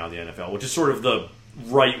expansion team out of the NFL, which is sort of the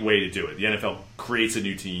right way to do it. The NFL creates a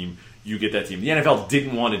new team, you get that team. The NFL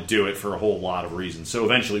didn't want to do it for a whole lot of reasons. So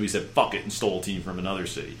eventually we said, fuck it, and stole a team from another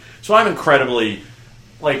city. So I'm incredibly,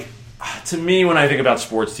 like, to me, when I think about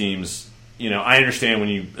sports teams, I understand when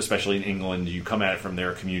you, especially in England, you come at it from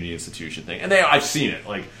their community institution thing. And I've seen it.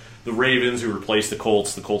 Like, the Ravens who replaced the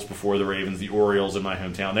Colts before the Ravens, the Orioles in my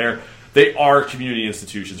hometown, they are community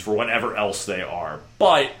institutions for whatever else they are.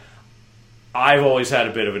 But I've always had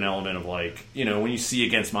a bit of an element of, like, when you see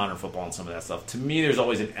against modern football and some of that stuff, to me there's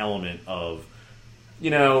always an element of,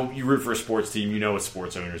 you root for a sports team, what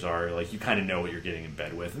sports owners are, like, you kind of know what you're getting in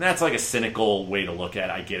bed with. And that's like a cynical way to look at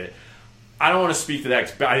it. I get it. I don't want to speak to that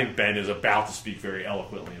because I think Ben is about to speak very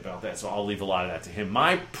eloquently about that, so I'll leave a lot of that to him.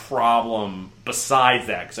 My problem, besides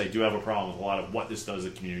that, because I do have a problem with a lot of what this does to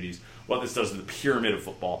communities, what this does to the pyramid of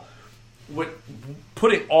football,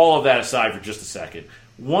 putting all of that aside for just a second,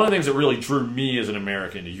 one of the things that really drew me as an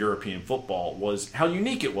American to European football was how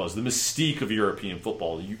unique it was, the mystique of European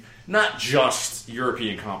football. Not just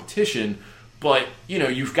European competition, but,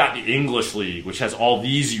 you've got the English League, which has all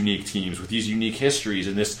these unique teams with these unique histories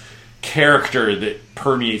and this character that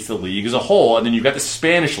permeates the league as a whole. And then you've got the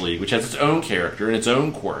Spanish League, which has its own character and its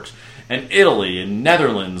own quirks. And Italy and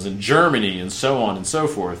Netherlands and Germany and so on and so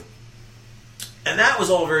forth. And that was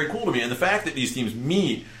all very cool to me. And the fact that these teams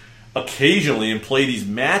meet occasionally and play these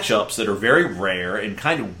matchups that are very rare and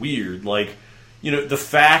kind of weird, like, the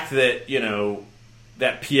fact that,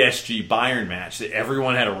 that PSG Bayern match that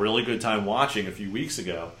everyone had a really good time watching a few weeks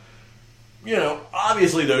ago,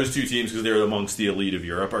 obviously those two teams, because they're amongst the elite of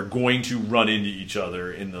Europe, are going to run into each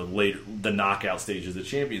other in the knockout stages of the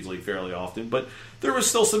Champions League fairly often. But there was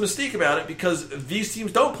still some mystique about it because these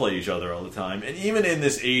teams don't play each other all the time. And even in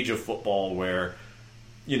this age of football where,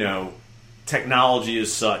 technology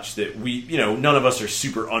is such that none of us are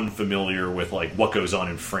super unfamiliar with, like, what goes on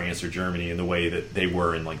in France or Germany in the way that they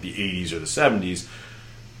were in, like, the 80s or the 70s,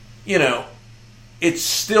 it's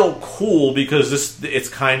still cool because it's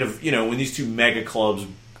kind of, when these two mega clubs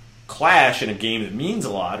clash in a game that means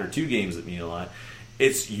a lot, or two games that mean a lot,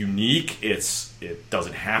 it's unique, it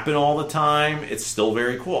doesn't happen all the time, it's still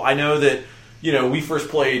very cool. I know that, we first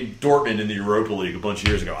played Dortmund in the Europa League a bunch of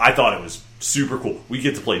years ago. I thought it was super cool. We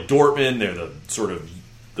get to play Dortmund, they're the sort of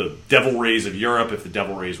the Devil Rays of Europe, if the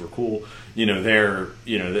Devil Rays were cool.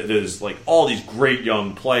 There's like all these great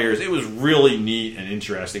young players. It was really neat and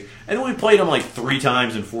interesting. And then we played them like 3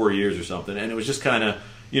 times in 4 years or something, and it was just kind of,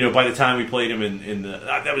 by the time we played them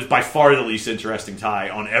that was by far the least interesting tie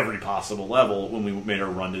on every possible level when we made our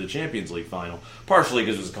run to the Champions League final. Partially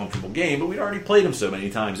because it was a comfortable game, but we'd already played them so many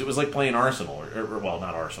times. It was like playing Arsenal, or well,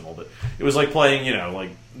 not Arsenal, but it was like playing,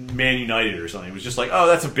 like Man United or something. It was just like, oh,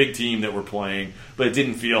 that's a big team that we're playing, but it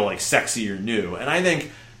didn't feel like sexy or new. And I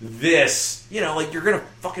think this, like you're going to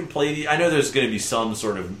fucking play I know there's going to be some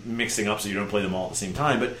sort of mixing up so you don't play them all at the same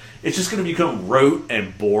time, but it's just going to become rote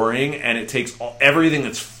and boring, and it takes everything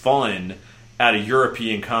that's fun out of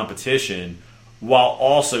European competition while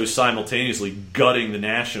also simultaneously gutting the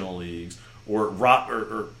national leagues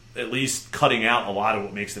or at least cutting out a lot of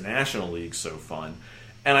what makes the national league so fun.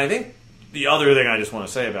 And I think the other thing I just want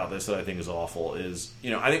to say about this that I think is awful is,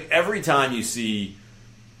 I think every time you see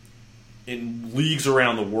in leagues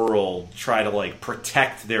around the world try to like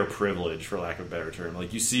protect their privilege, for lack of a better term,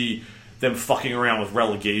 like you see them fucking around with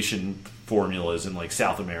relegation formulas in like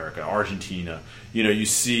South America, Argentina, you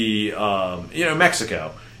see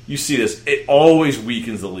Mexico. You see this, it always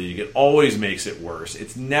weakens the league. It always makes it worse.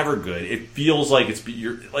 It's never good. It feels like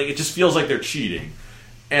it just feels like they're cheating.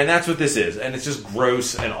 And that's what this is. And it's just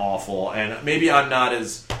gross and awful. And maybe I'm not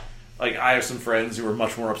as, like, I have some friends who are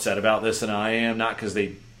much more upset about this than I am, not because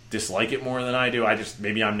they dislike it more than I do.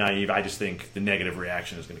 Maybe I'm naive. I just think the negative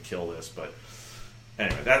reaction is going to kill this. But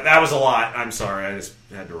anyway, that was a lot. I'm sorry. I just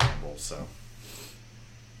had to ramble. So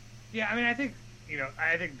yeah, I mean, I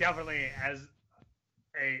think definitely as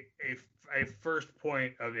a first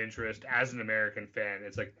point of interest as an American fan,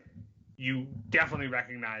 it's like you definitely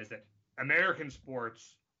recognize that American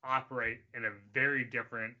sports operate in a very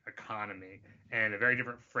different economy and a very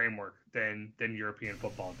different framework than European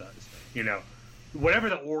football does. Whatever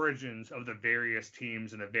the origins of the various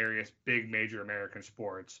teams and the various big major American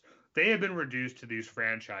sports, they have been reduced to these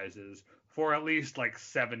franchises for at least like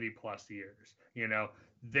 70 plus years.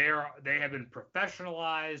 They have been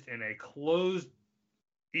professionalized in a closed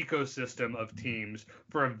ecosystem of teams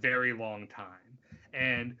for a very long time.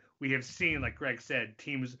 And we have seen, like Greg said,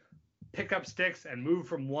 teams pick up sticks and move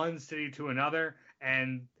from one city to another,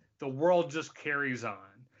 and the world just carries on.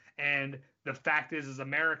 And the fact is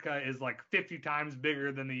America is like 50 times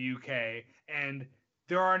bigger than the UK, and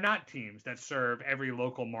there are not teams that serve every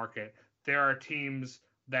local market. There are teams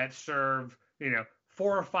that serve,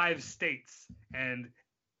 4 or 5 states and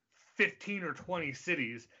 15 or 20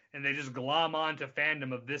 cities, and they just glom onto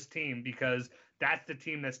fandom of this team because that's the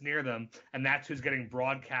team that's near them, and that's who's getting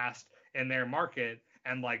broadcast in their market.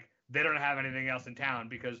 And like, they don't have anything else in town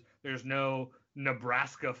because there's no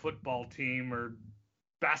Nebraska football team or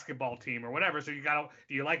basketball team or whatever. So if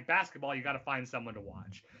you like basketball, you got to find someone to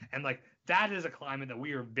watch. And like, that is a climate that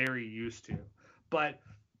we are very used to. But,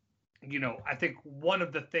 I think one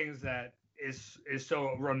of the things that is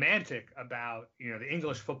so romantic about, the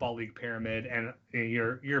English Football League pyramid and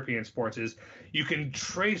your European sports is you can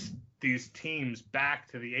trace these teams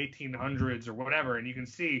back to the 1800s or whatever. And you can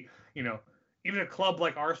see, even a club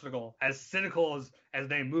like Arsenal, as cynical as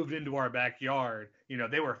they moved into our backyard,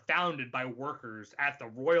 they were founded by workers at the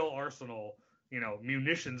Royal Arsenal,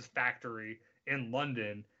 munitions factory in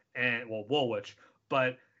London and Woolwich.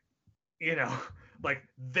 But, like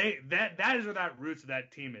that is where that roots of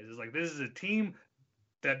that team is. It's like, this is a team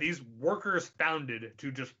that these workers founded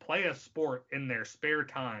to just play a sport in their spare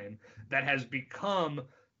time that has become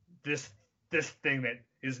this thing that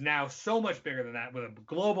is now so much bigger than that, with a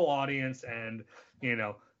global audience and,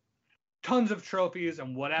 tons of trophies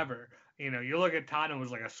and whatever. You look at Tottenham,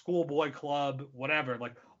 was like a schoolboy club, whatever.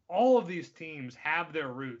 Like, all of these teams have their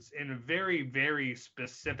roots in very, very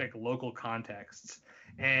specific local contexts.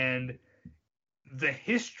 And the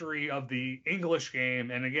history of the English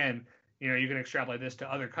game, and again, you can extrapolate this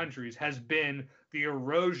to other countries, has been the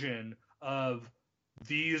erosion of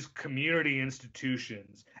these community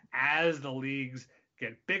institutions as the leagues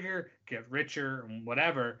get bigger, get richer, and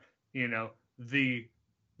whatever.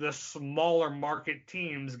 The smaller market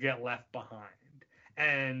teams get left behind.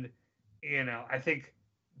 And I think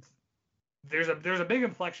there's a big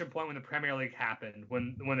inflection point when the Premier League happened,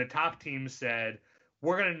 when the top teams said,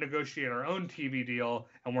 we're going to negotiate our own TV deal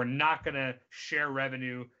and we're not going to share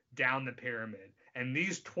revenue down the pyramid. And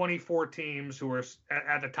these 24 teams who are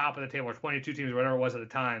at the top of the table, or 22 teams, or whatever it was at the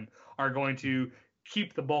time, are going to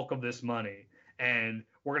keep the bulk of this money. And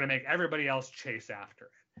we're going to make everybody else chase after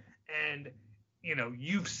it. And,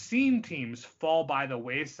 you've seen teams fall by the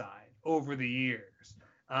wayside over the years.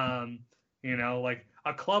 Like,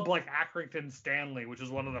 a club like Accrington Stanley, which is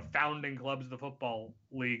one of the founding clubs of the football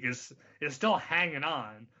league, is still hanging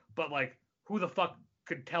on. But like, who the fuck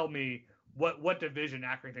could tell me what division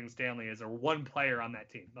Accrington Stanley is, or one player on that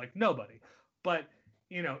team? Like, nobody. But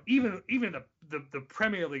even the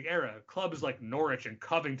Premier League era, clubs like Norwich and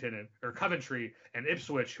Coventry and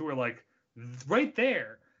Ipswich, who are like right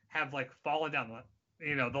there, have like fallen down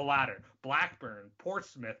the ladder. Blackburn,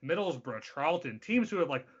 Portsmouth, Middlesbrough, Charlton, teams who have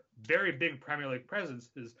like very big Premier League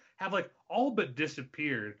presences, have like all but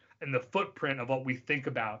disappeared in the footprint of what we think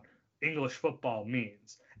about English football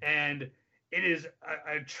means. And it is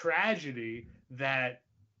a tragedy that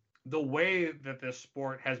the way that this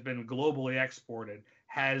sport has been globally exported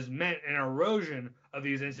has meant an erosion of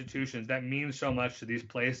these institutions that mean so much to these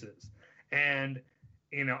places. And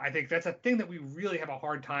I think that's a thing that we really have a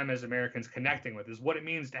hard time as Americans connecting with, is what it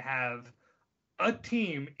means to have a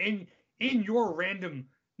team in your random,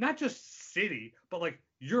 not just city, but like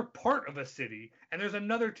you're part of a city, and there's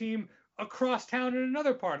another team across town in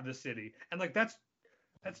another part of the city. And like that's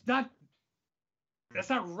not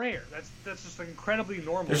rare. That's just incredibly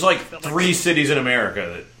normal. There's like 3 cities in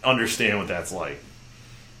America that understand what that's like.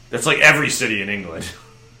 That's like every city in England.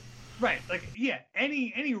 Right. Like, yeah,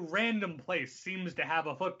 any random place seems to have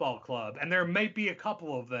a football club, and there might be a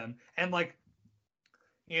couple of them. And like,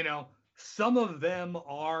 some of them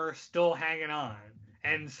are still hanging on,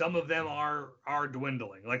 and some of them are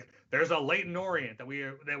dwindling. Like, there's a Leyton Orient that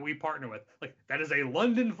we partner with. Like, that is a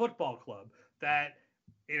London football club that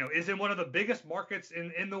is in one of the biggest markets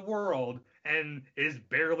in the world and is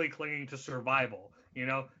barely clinging to survival. You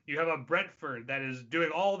have a Brentford that is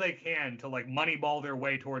doing all they can to like moneyball their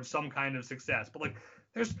way towards some kind of success. But like,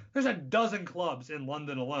 there's a dozen clubs in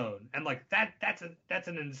London alone, and like that's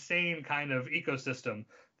an insane kind of ecosystem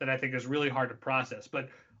that I think is really hard to process. But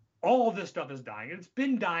all of this stuff is dying. It's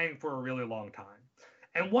been dying for a really long time.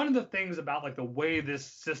 And one of the things about like the way this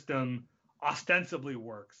system ostensibly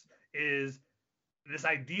works is this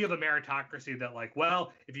idea of a meritocracy that like,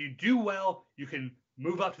 well, if you do well, you can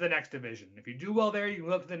move up to the next division. If you do well there, you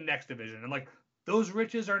move up to the next division. And like, those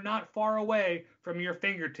riches are not far away from your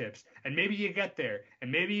fingertips. And maybe you get there,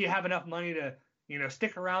 and maybe you have enough money to,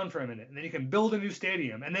 stick around for a minute, and then you can build a new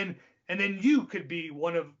stadium, and then you could be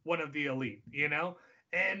one of the elite,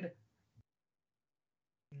 And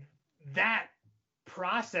that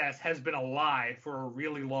process has been a lie for a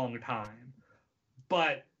really long time.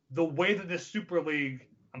 But the way that this Super League,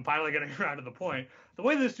 I'm finally getting around to the point, the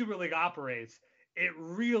way that the Super League operates, it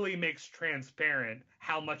really makes transparent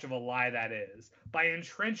how much of a lie that is. By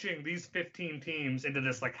entrenching these 15 teams into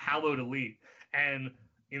this like hallowed elite, and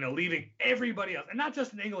leaving everybody else, and not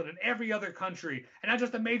just in England, in every other country, and not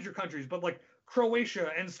just the major countries, but like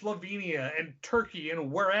Croatia and Slovenia and Turkey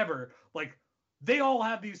and wherever, like they all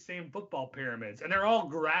have these same football pyramids, and they're all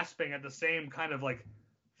grasping at the same kind of like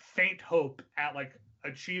faint hope at like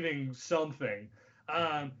achieving something.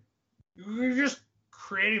 We're just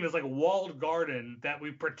creating this like walled garden that we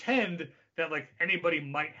pretend that like anybody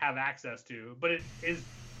might have access to, but it is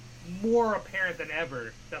more apparent than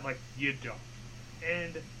ever that like you don't.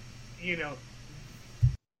 And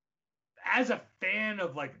as a fan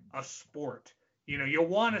of like a sport, you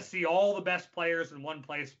want to see all the best players in one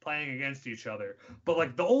place playing against each other, but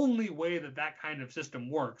like the only way that kind of system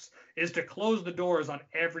works is to close the doors on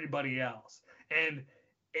everybody else. And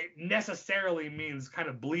it necessarily means kind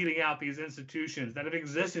of bleeding out these institutions that have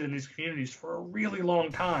existed in these communities for a really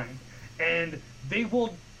long time. And they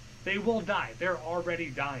will die. They're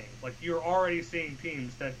already dying. Like, you're already seeing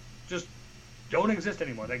teams that just don't exist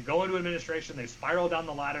anymore. They go into administration, they spiral down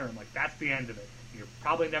the ladder, and like, that's the end of it. You're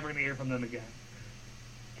probably never going to hear from them again.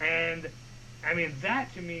 And I mean,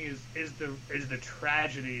 that to me is the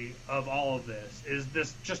tragedy of all of this. Is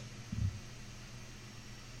this just,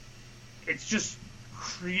 it's just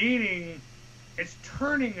it's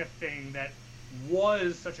turning a thing that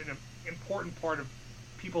was such an important part of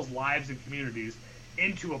people's lives and communities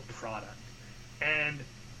into a product. And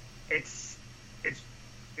it's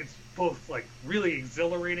both like really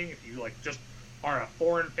exhilarating if you like just are a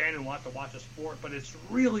foreign fan and want to watch a sport, but it's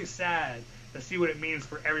really sad to see what it means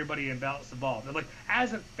for everybody involved. And like,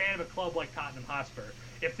 as a fan of a club like Tottenham Hotspur,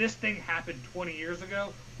 if this thing happened 20 years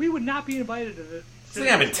ago, we would not be invited to the. If it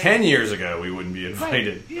happened 10 years ago, we wouldn't be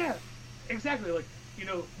invited. Right. Yeah, exactly. Like,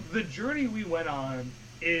 the journey we went on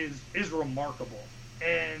is remarkable,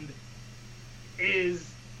 and is,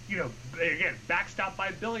 again, backstopped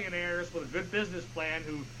by billionaires with a good business plan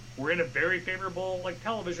who were in a very favorable like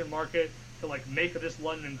television market to like make this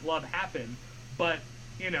London club happen. But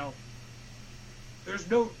there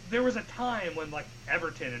was a time when like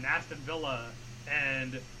Everton and Aston Villa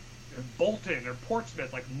and Bolton or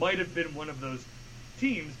Portsmouth might have been one of those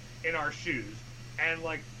teams in our shoes, and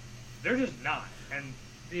they're just not. And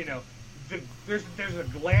there's a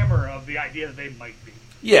glamour of the idea that they might be.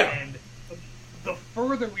 Yeah. And the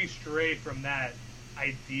further we stray from that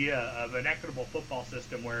idea of an equitable football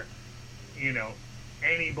system where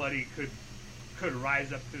anybody could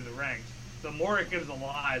rise up through the ranks, the more it gives a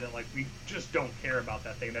lie that we just don't care about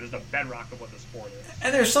that thing that is the bedrock of what the sport is.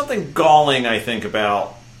 And there's something galling, I think,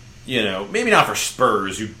 about maybe not for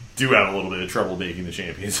Spurs, who do have a little bit of trouble making the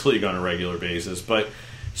Champions League on a regular basis, but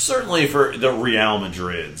certainly for the Real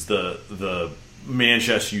Madrids, the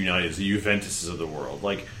Manchester Uniteds, the Juventuses of the world.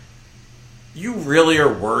 You really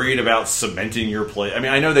are worried about cementing your play. I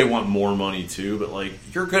mean, I know they want more money too, but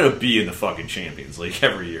you're going to be in the fucking Champions League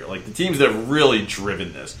every year. The teams that have really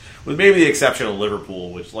driven this, with maybe the exception of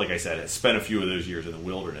Liverpool, which, like I said, has spent a few of those years in the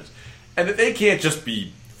wilderness, and that they can't just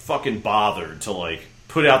be fucking bothered to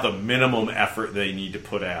put out the minimum effort they need to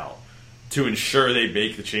put out to ensure they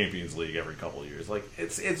make the Champions League every couple of years.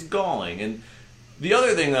 It's galling. And the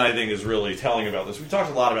other thing that I think is really telling about this, we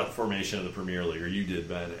talked a lot about the formation of the Premier League, or you did,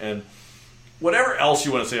 Ben, and whatever else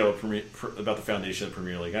you want to say about the foundation of the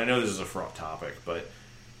Premier League, I know this is a fraught topic, but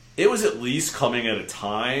it was at least coming at a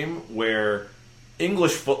time where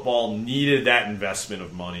English football needed that investment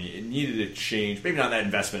of money. It needed to change. Maybe not that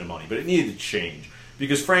investment of money, but it needed to change.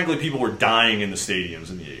 Because, frankly, people were dying in the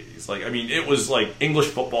stadiums in the 80s. It was English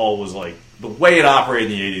football was the way it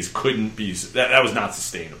operated in the 80s couldn't be, that was not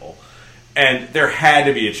sustainable. And there had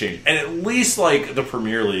to be a change. And at least, the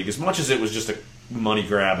Premier League, as much as it was just a money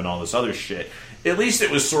grab and all this other shit, at least it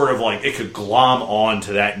was sort of it could glom on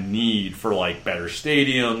to that need for better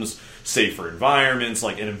stadiums, safer environments,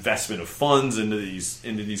 an investment of funds into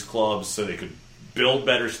these clubs so they could build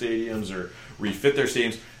better stadiums or refit their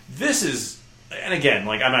stadiums. This is, and again,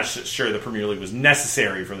 I'm not sure the Premier League was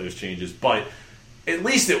necessary for those changes, but at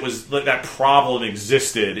least it was that problem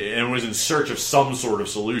existed and was in search of some sort of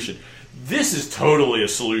solution. This is totally a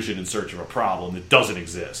solution in search of a problem that doesn't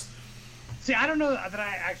exist. See, I don't know that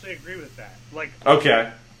I actually agree with that.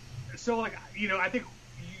 Okay. So, I think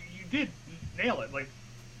you did nail it.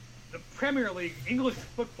 The Premier League, English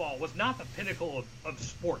football, was not the pinnacle of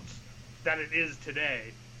sports that it is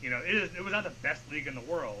today. It was not the best league in the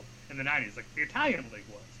world in the 90s. The Italian league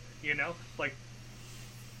was,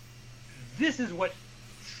 this is what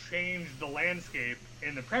changed the landscape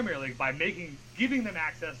in the Premier League by giving them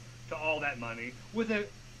access to all that money with a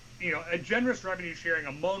generous revenue sharing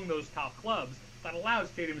among those top clubs that allowed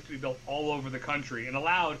stadiums to be built all over the country and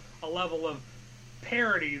allowed a level of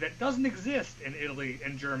parity that doesn't exist in Italy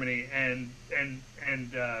and Germany and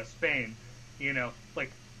Spain.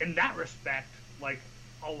 In that respect,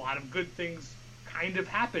 a lot of good things kind of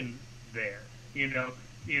happen there.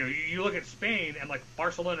 You look at Spain and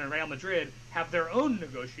Barcelona and Real Madrid have their own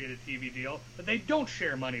negotiated TV deal, but they don't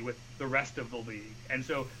share money with the rest of the league, and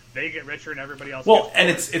so they get richer and everybody else. Well, gets and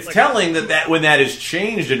worse. it's telling that when that has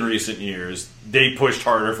changed in recent years, they pushed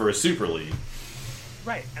harder for a Super League.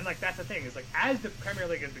 Right, and that's the thing is as the Premier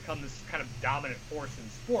League has become this kind of dominant force in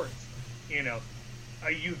sports,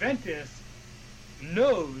 a Juventus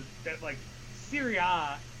knows that Serie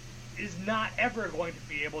A is not ever going to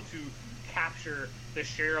be able to capture the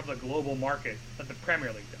share of the global market that the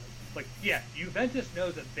Premier League does. Juventus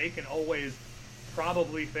knows that they can always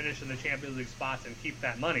probably finish in the Champions League spots and keep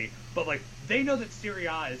that money, but they know that Serie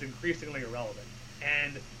A is increasingly irrelevant,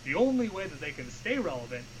 and the only way that they can stay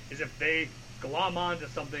relevant is if they glom on to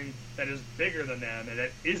something that is bigger than them and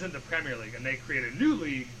that isn't the Premier League, and they create a new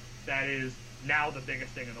league that is now the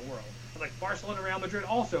biggest thing in the world. And Barcelona and Real Madrid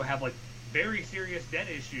also have very serious debt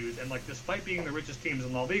issues, and despite being the richest teams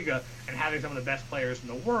in La Liga and having some of the best players in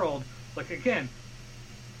the world, again,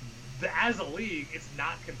 as a league, it's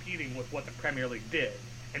not competing with what the Premier League did.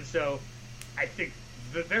 And so I think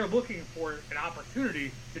that they're looking for an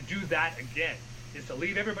opportunity to do that again, is to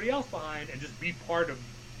leave everybody else behind and just be part of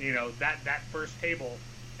that first table,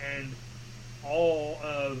 and all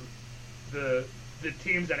of the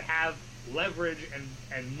teams that have leverage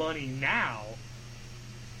and money now,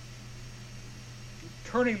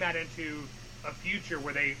 turning that into a future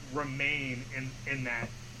where they remain in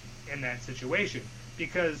that situation.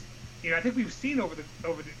 Because I think we've seen over the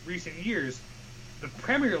recent years the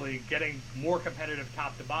Premier League getting more competitive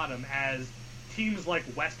top to bottom as teams like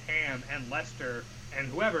West Ham and Leicester and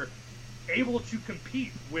whoever able to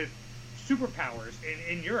compete with superpowers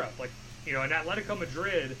in Europe, an Atletico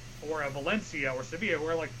Madrid or a Valencia or Sevilla, who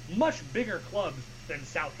are much bigger clubs than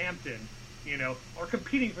Southampton, are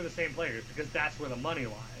competing for the same players because that's where the money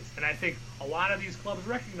lies. And I think a lot of these clubs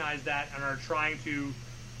recognize that and are trying to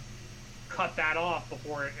cut that off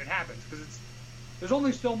before it happens, because there's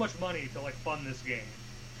only so much money to like fund this game,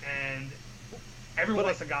 and everyone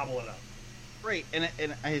wants to gobble it up. Right, and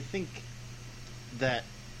I think that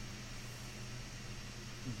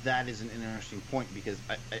is an interesting point, because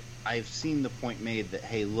I've seen the point made that,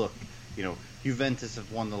 hey, look, Juventus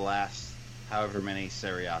have won the last however many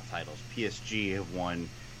Serie A titles. PSG have won,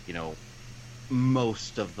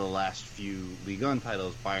 most of the last few Ligue 1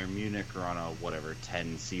 titles. Bayern Munich are on a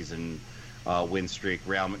 10-season win streak.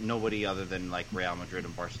 Nobody other than like Real Madrid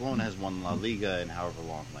and Barcelona has won La Liga in however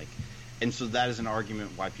long. And so that is an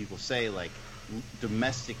argument why people say like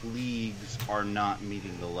domestic leagues are not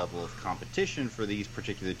meeting the level of competition for these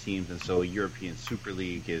particular teams, and so a European Super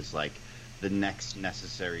League is like the next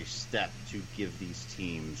necessary step to give these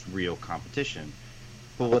teams real competition.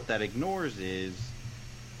 But what that ignores is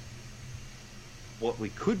what we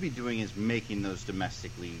could be doing is making those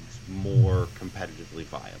domestic leagues more competitively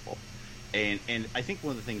viable. And I think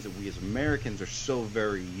one of the things that we as Americans are so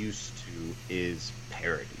very used to is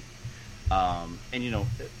parity. And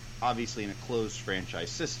obviously in a closed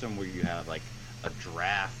franchise system where you have like a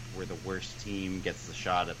draft where the worst team gets the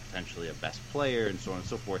shot at potentially a best player and so on and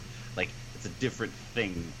so forth, like it's a different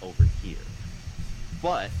thing over here.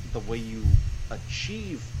 But the way you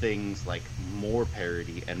achieve things like more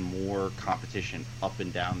parity and more competition up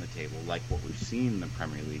and down the table, like what we've seen in the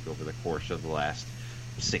Premier League over the course of the last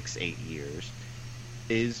 6-8 years,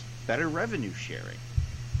 is better revenue sharing.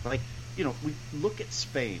 Like, we look at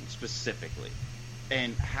Spain specifically,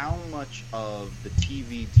 and how much of the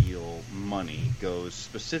TV deal money goes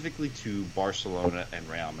specifically to Barcelona and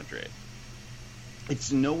Real Madrid.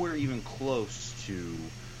 It's nowhere even close to,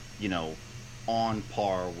 on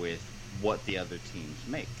par with what the other teams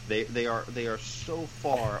make. They are so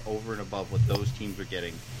far over and above what those teams are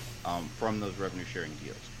getting from those revenue sharing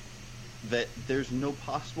deals that there's no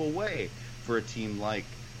possible way for a team like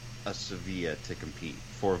a Sevilla to compete,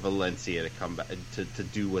 for Valencia to come back to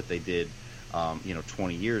do what they did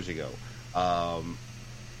 20 years ago.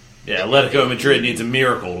 Atletico Madrid needs a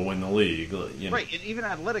miracle to win the league. Right, and even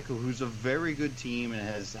Atletico, who's a very good team and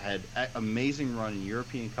has had an amazing run in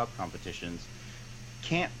European Cup competitions,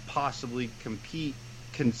 can't possibly compete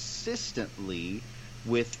consistently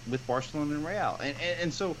with Barcelona and Real.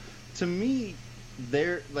 And so, to me,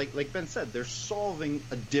 they're like Ben said, they're solving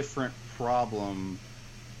a different problem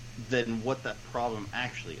than what that problem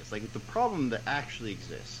actually is. Like the problem that actually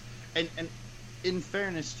exists. And in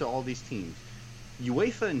fairness to all these teams,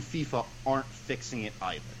 UEFA and FIFA aren't fixing it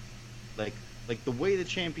either. Like the way the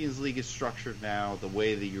Champions League is structured now, the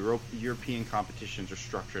way the European competitions are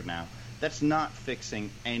structured now, that's not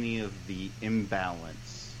fixing any of the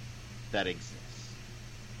imbalance that exists.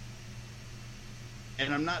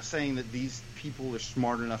 And I'm not saying that these people are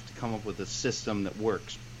smart enough to come up with a system that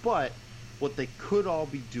works, but what they could all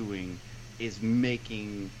be doing is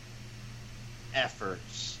making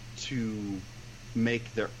efforts to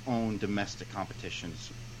make their own domestic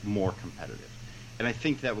competitions more competitive. And I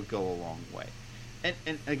think that would go a long way. And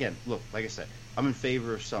again, look, like I said, I'm in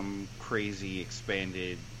favor of some crazy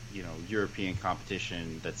expanded, European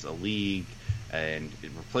competition that's a league and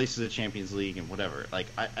it replaces the Champions League and whatever. Like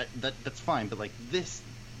that's fine, but like this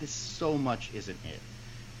so much isn't it.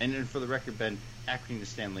 And then for the record, Ben, Accrington to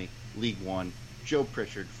Stanley, League One, Joe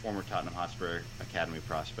Pritchard, former Tottenham Hotspur Academy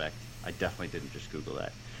prospect. I definitely didn't just Google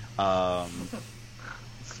that.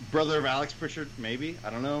 Brother of Alex Pritchard, maybe. I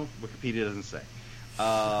don't know. Wikipedia doesn't say.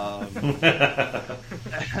 But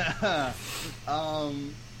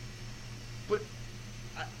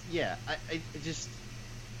I just,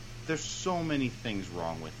 there's so many things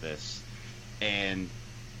wrong with this, and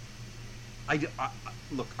I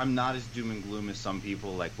look, I'm not as doom and gloom as some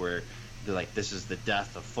people, like where they're like, this is the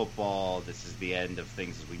death of football, this is the end of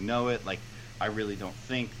things as we know it. Like, I really don't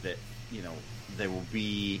think that there will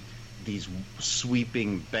be these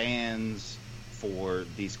sweeping bans for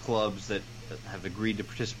these clubs that have agreed to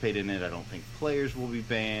participate in it. I don't think players will be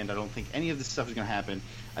banned. I don't think any of this stuff is going to happen.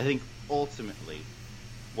 I think ultimately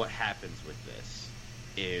what happens with this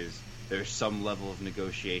is there's some level of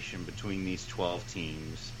negotiation between these 12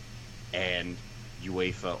 teams and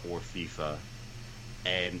UEFA or FIFA,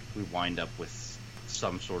 and we wind up with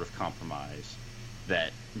some sort of compromise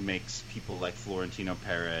that makes people like Florentino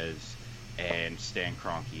Perez and Stan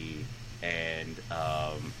Kroenke and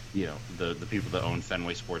the people that own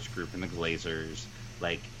Fenway Sports Group and the Glazers,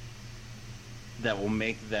 like, that will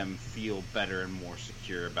make them feel better and more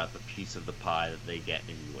secure about the piece of the pie that they get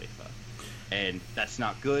in UEFA. And that's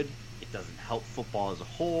not good. It doesn't help football as a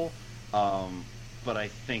whole, but I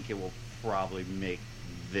think it will probably make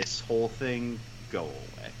this whole thing go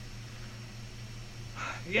away.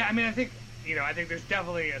 Yeah, I mean, I think I think there's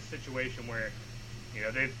definitely a situation where,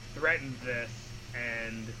 they've threatened this,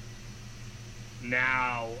 and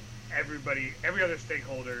now every other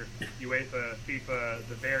stakeholder, UEFA, FIFA,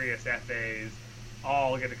 the various FAs,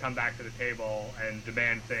 all get to come back to the table and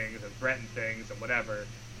demand things and threaten things and whatever.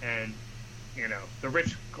 And, the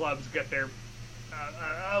rich clubs get their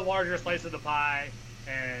a larger slice of the pie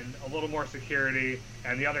and a little more security,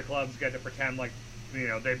 and the other clubs get to pretend like,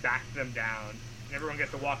 they backed them down, and everyone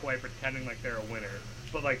gets to walk away pretending like they're a winner.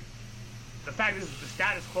 But, like, the fact is the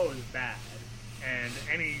status quo is bad, and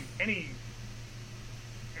any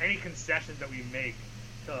concessions that we make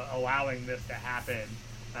to allowing this to happen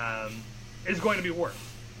is going to be worse.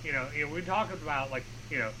 We talk about, like,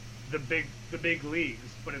 the big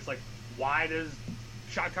leagues, but it's like, why does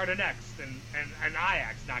Shakhtar Donetsk and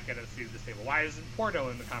Ajax not get a seat at this table? Why isn't Porto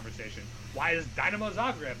in the conversation? Why is Dynamo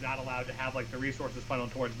Zagreb not allowed to have, like, the resources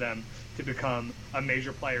funneled towards them to become a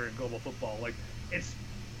major player in global football? Like,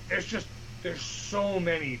 there's so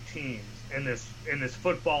many teams in this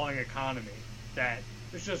footballing economy that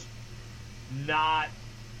there's just not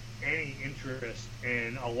any interest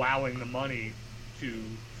in allowing the money to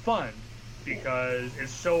fund, because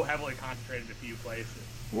it's so heavily concentrated in a few places.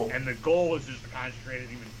 Well, and the goal is just to concentrate it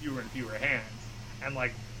in even fewer and fewer hands. And,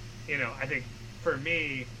 like, I think for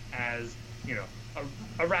me, as,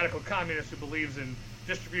 a radical communist who believes in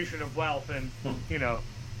distribution of wealth and,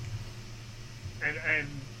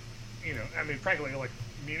 frankly, like,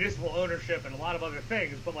 municipal ownership and a lot of other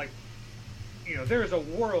things, but, like, there is a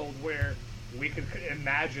world where we could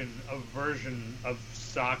imagine a version of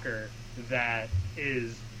soccer that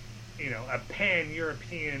is, a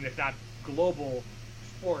pan-European, if not global,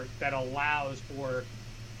 sport that allows for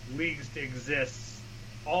leagues to exist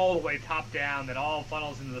all the way top down, that all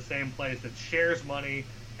funnels into the same place, that shares money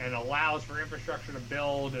and allows for infrastructure to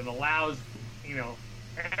build and allows,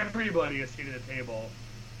 everybody a seat at the table.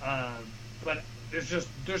 But there's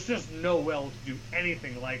just no will to do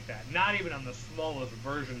anything like that. Not even on the smallest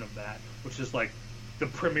version of that, which is like the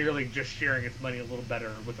Premier League just sharing its money a little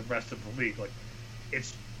better with the rest of the league. Like, it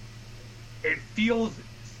feels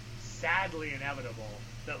sadly inevitable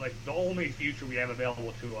that, like, the only future we have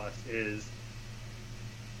available to us is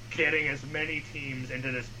getting as many teams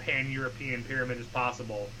into this pan-European pyramid as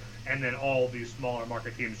possible, and then all these smaller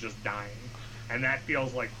market teams just dying. And that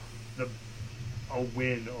feels like a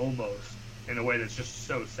win almost, in a way that's just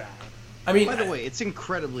so sad. I mean, by the way, it's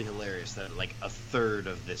incredibly hilarious that, like, a third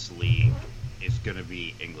of this league is going to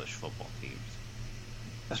be English football teams.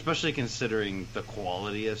 Especially considering the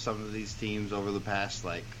quality of some of these teams over the past,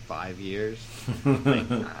 like, 5 years. Like,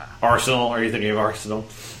 Arsenal? Are you thinking of Arsenal?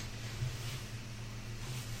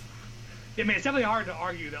 I mean, it's definitely hard to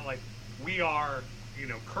argue that, like, we are,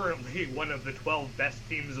 currently one of the 12 best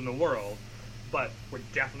teams in the world, but we're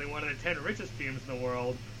definitely one of the 10 richest teams in the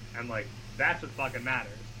world, and, like, that's what fucking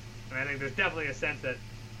matters. And I think there's definitely a sense that,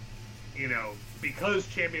 because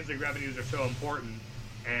Champions League revenues are so important,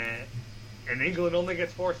 and England only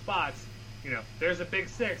gets 4 spots, there's a big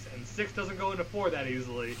 6, and 6 doesn't go into 4 that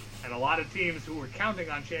easily, and a lot of teams who were counting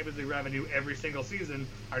on Champions League revenue every single season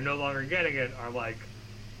are no longer getting it, are like,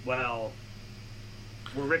 well,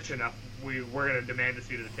 we're rich enough, we're going to demand a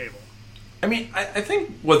seat at the table. I mean, I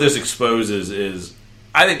think what this exposes is,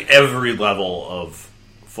 I think every level of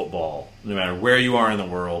football, no matter where you are in the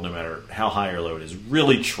world, no matter how high or low it is,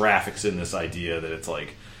 really traffics in this idea that it's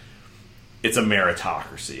like, it's a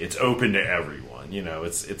meritocracy. It's open to everyone.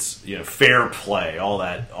 It's fair play, all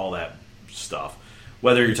that stuff.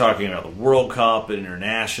 Whether you're talking about the World Cup and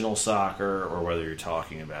international soccer, or whether you're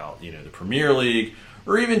talking about, the Premier League,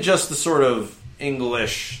 or even just the sort of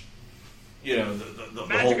English, the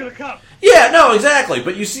magic whole, of the cup. Yeah, no, exactly.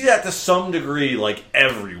 But you see that to some degree, like,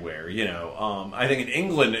 everywhere. I think in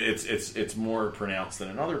England it's more pronounced than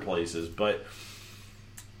in other places, but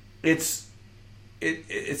it's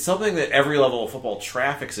something that every level of football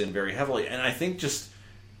traffics in very heavily. And I think just,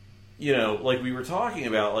 like we were talking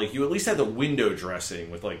about, like, you at least had the window dressing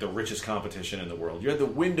with, like, the richest competition in the world. You had the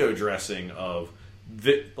window dressing of,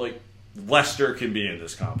 like, Leicester can be in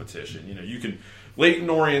this competition. You can, Leyton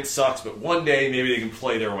Orient sucks, but one day maybe they can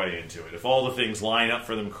play their way into it if all the things line up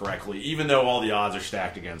for them correctly, even though all the odds are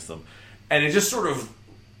stacked against them. And it just sort of,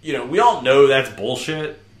 we all know that's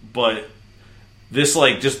bullshit, but this,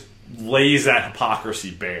 like, just lays that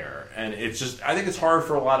hypocrisy bare, and it's just, I think it's hard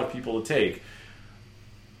for a lot of people to take.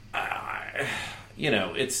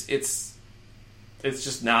 It's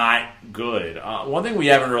just not good. One thing we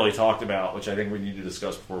haven't really talked about, which I think we need to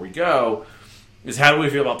discuss before we go, is how do we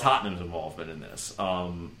feel about Tottenham's involvement in this?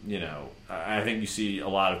 I think you see a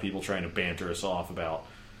lot of people trying to banter us off about,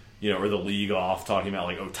 or the league off, talking about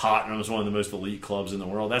like, oh, Tottenham is one of the most elite clubs in the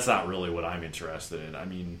world. That's not really what I'm interested in. I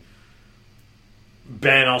mean,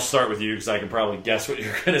 Ben, I'll start with you because I can probably guess what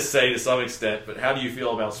you're going to say to some extent, but how do you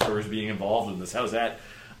feel about Spurs being involved in this? How does that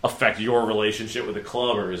affect your relationship with the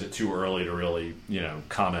club, or is it too early to really,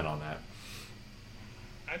 comment on that?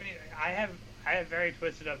 I mean, I have very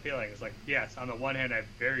twisted up feelings. Like, yes, on the one hand, I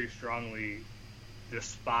very strongly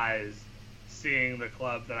despise seeing the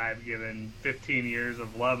club that I've given 15 years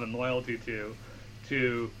of love and loyalty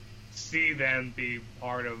to see them be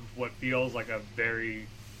part of what feels like a very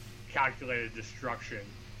calculated destruction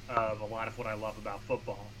of a lot of what I love about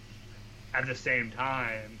football. At the same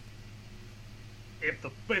time, if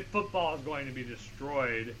football is going to be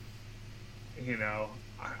destroyed,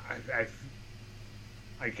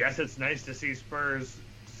 I guess it's nice to see Spurs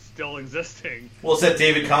still existing. Well, it's that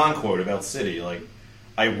David Kahn quote about City. Like,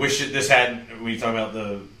 I wish this hadn't. When you talk about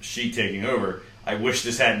the Sheik taking over, I wish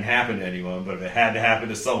this hadn't happened to anyone. But if it had to happen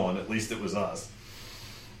to someone, at least it was us.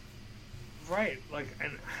 Right. Like,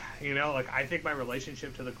 and I think my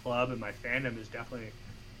relationship to the club and my fandom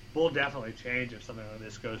will definitely change if something like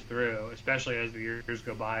this goes through, especially as the years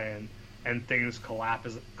go by and things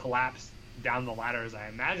collapse down the ladder as I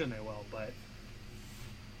imagine they will. But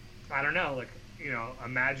I don't know. Like,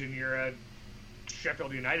 imagine you're a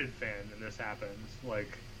Sheffield United fan and this happens.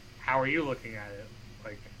 Like, how are you looking at it?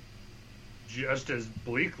 Like, just as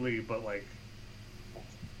bleakly, but like,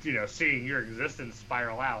 seeing your existence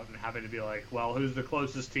spiral out and having to be like, well, who's the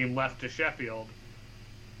closest team left to Sheffield?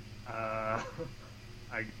 I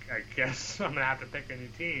guess I'm going to have to pick a new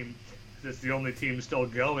team because it's the only team still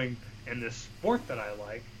going in this sport that I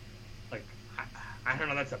like. Like, I don't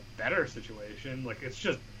know, that's a better situation. Like, it's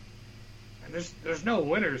just, and there's no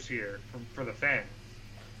winners here for the fans.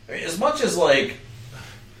 As much as, like,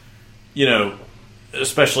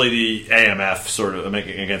 especially the AMF sort of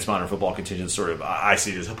against modern football contingent sort of, I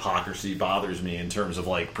see it as hypocrisy bothers me in terms of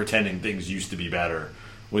like pretending things used to be better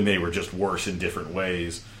when they were just worse in different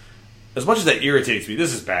ways. As much as that irritates me,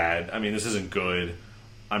 this is bad. I mean, this isn't good.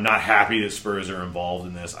 I'm not happy that Spurs are involved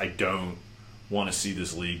in this. I don't want to see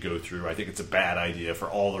this league go through. I think it's a bad idea for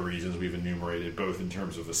all the reasons we've enumerated, both in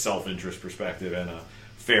terms of a self-interest perspective and a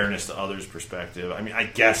fairness to others perspective. I mean, I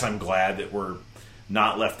guess I'm glad that we're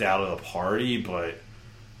not left out of the party, but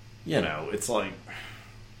it's like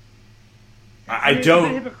I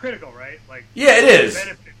don't. It's hypocritical, right? Like, yeah, it is.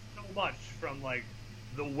 Benefit so much from like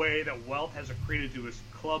the way that wealth has accreted to a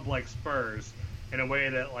club like Spurs in a way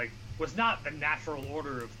that like was not the natural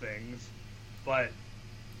order of things, but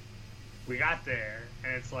we got there,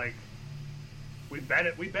 and it's like we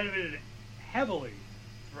benefited heavily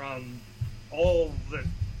from all the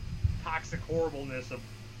toxic horribleness of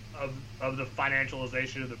the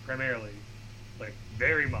financialization of the Premier League. Like,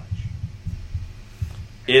 very much.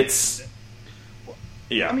 It's...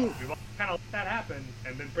 Yeah. I mean, we've all kind of let that happen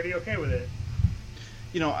and been pretty okay with it.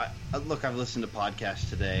 Look, I've listened to podcasts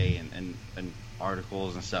today and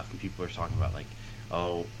articles and stuff, and people are talking about, like,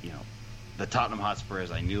 the Tottenham Hotspur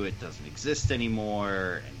as I knew it doesn't exist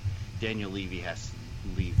anymore, and Daniel Levy has to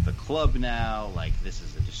leave the club now, like, this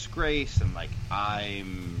is a disgrace, and, like,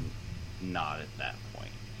 I'm not at that point.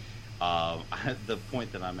 The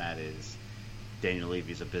point that I'm at is Daniel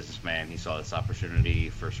Levy's a businessman. He saw this opportunity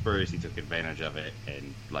for Spurs. He took advantage of it,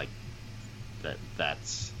 and like that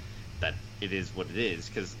it is what it is.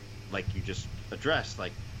 Because, like you just addressed,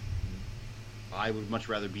 like I would much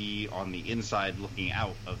rather be on the inside looking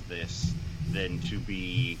out of this than to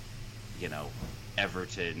be,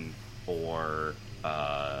 Everton or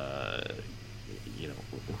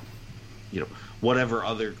whatever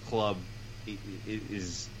other club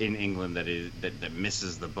is in England that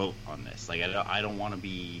misses the boat on this. Like, I don't want to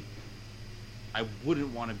be. I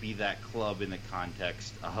wouldn't want to be that club in the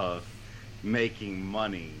context of making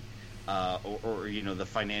money, or the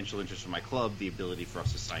financial interest of my club, the ability for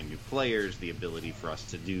us to sign new players, the ability for us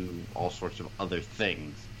to do all sorts of other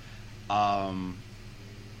things. But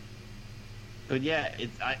yeah,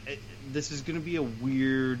 this is going to be a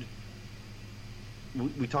weird.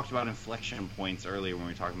 We talked about inflection points earlier when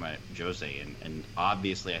we were talking about Jose, and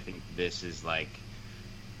obviously I think this is like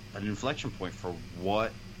an inflection point for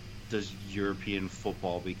what does European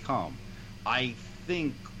football become. I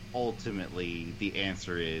think ultimately the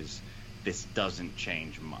answer is this doesn't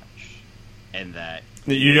change much, and that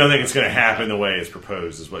you don't think it's going to happen the way it's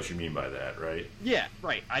proposed is what you mean by that, right? Yeah,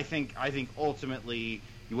 right. I think ultimately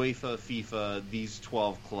UEFA, FIFA, these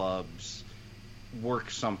 12 clubs work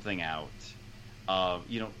something out.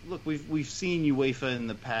 Look, we've seen UEFA in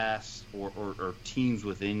the past, or teams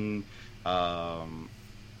within the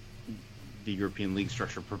European League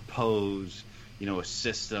structure propose, a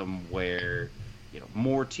system where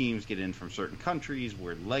more teams get in from certain countries,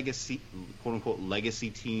 where legacy, quote unquote, legacy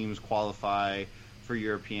teams qualify for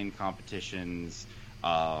European competitions.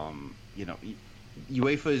 UEFA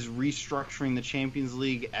is restructuring the Champions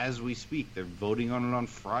League as we speak. They're voting on it on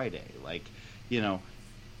Friday.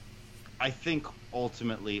 I think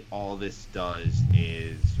ultimately all this does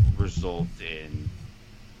is result in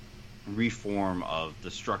reform of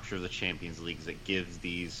the structure of the Champions League that gives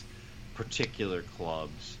these particular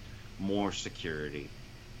clubs more security,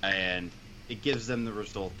 and it gives them the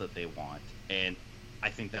result that they want. And I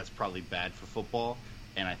think that's probably bad for football,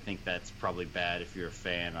 and I think that's probably bad if you're a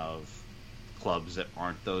fan of clubs that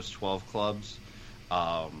aren't those 12 clubs.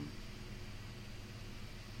 But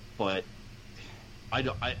I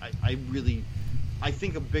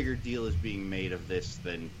think a bigger deal is being made of this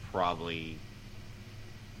than probably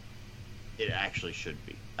it actually should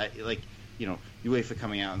be. UEFA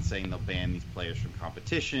coming out and saying they'll ban these players from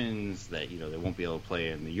competitions, that they won't be able to play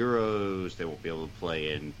in the Euros, they won't be able to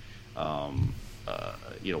play in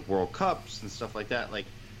World Cups and stuff like that.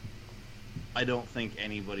 I don't think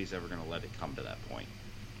anybody's ever going to let it come to that point.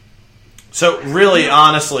 So, really,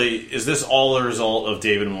 honestly, is this all a result of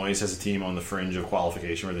David Moyes as a team on the fringe of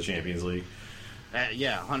qualification for the Champions League?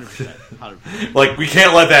 Yeah, 100%. We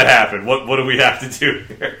can't let that happen. What do we have to do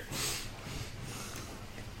here?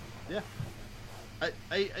 Yeah.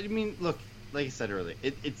 I mean, look, like I said earlier,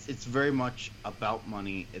 it's very much about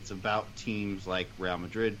money. It's about teams like Real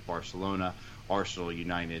Madrid, Barcelona, Arsenal,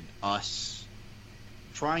 United, us,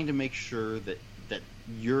 trying to make sure that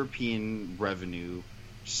European revenue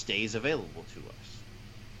stays available to us.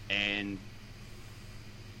 And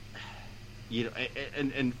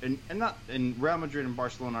and Real Madrid and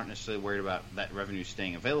Barcelona aren't necessarily worried about that revenue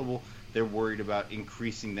staying available. They're worried about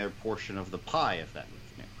increasing their portion of the pie of that revenue.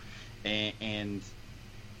 And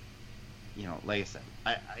like I said,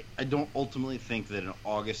 I don't ultimately think that in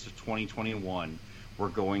August of 2021 we're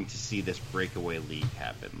going to see this breakaway league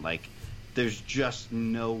happen. There's just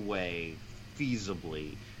no way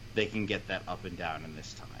feasibly they can get that up and down in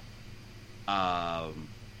this time.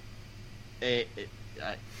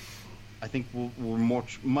 I think we're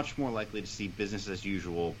much more likely to see business as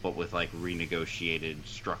usual, but with renegotiated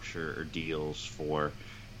structure or deals for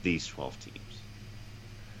these 12 teams.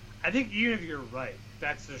 I think even if you're right,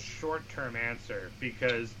 that's a short-term answer,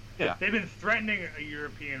 because they've been threatening a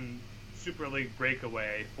European Super League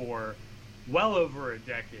breakaway for well over a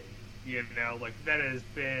decade. That has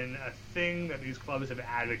been a thing that these clubs have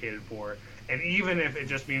advocated for. And even if it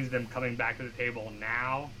just means them coming back to the table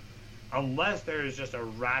now, unless there is just a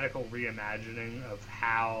radical reimagining of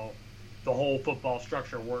how the whole football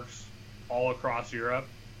structure works all across Europe,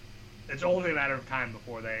 it's only a matter of time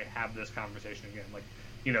before they have this conversation again.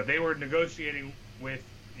 They were negotiating with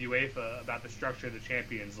UEFA about the structure of the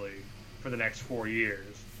Champions League for the next 4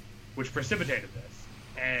 years, which precipitated this.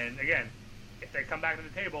 And again, if they come back to the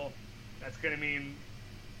table, that's going to mean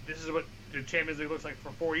this is what the Champions League looks like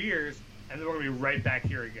for 4 years, and then we're going to be right back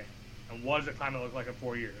here again. And what does the climate look like in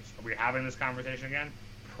 4 years? Are we having this conversation again?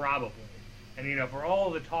 Probably. And, for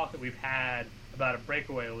all the talk that we've had about a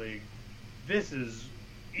breakaway league, this is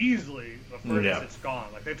easily the furthest it's gone.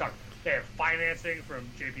 They have financing from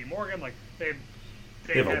J.P. Morgan. They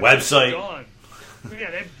have a website.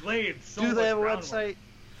 They've laid so much. Do they have a website?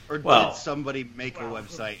 Or did somebody make a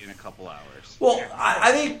website in a couple hours? Well,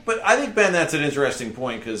 I think, Ben, that's an interesting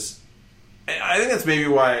point, because I think that's maybe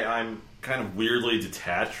why I'm kind of weirdly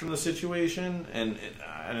detached from the situation, and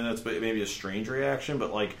I know that's maybe a strange reaction,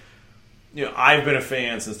 but I've been a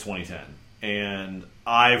fan since 2010, and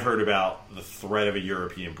I've heard about the threat of a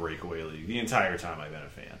European breakaway league the entire time I've been a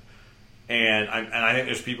fan. And I think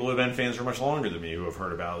there's people who have been fans for much longer than me who have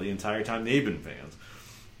heard about it the entire time they've been fans.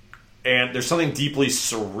 And there's something deeply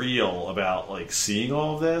surreal about seeing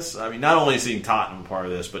all of this. I mean, not only seeing Tottenham part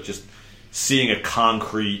of this, but just seeing a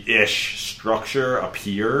concrete-ish structure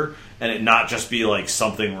appear, and it not just be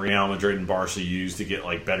something Real Madrid and Barca use to get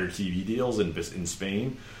better TV deals in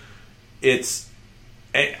Spain.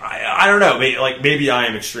 I don't know. Maybe I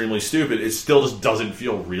am extremely stupid. It still just doesn't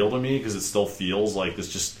feel real to me, because it still feels like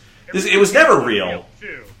this. It was never real.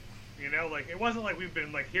 Too. It wasn't like we've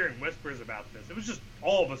been hearing whispers about this. It was just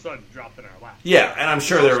all of a sudden dropped in our lap. Yeah, and I'm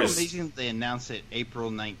sure there was. Amazing that they announced it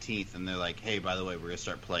April 19th, and they're like, "Hey, by the way, we're gonna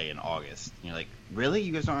start playing in August." And you're like, "Really?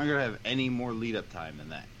 You guys aren't gonna have any more lead up time than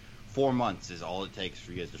that? 4 months is all it takes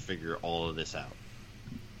for you guys to figure all of this out."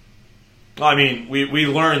 I mean, we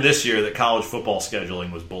learned this year that college football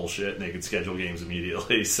scheduling was bullshit, and they could schedule games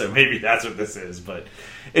immediately. So maybe that's what this is. But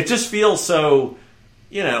it just feels so.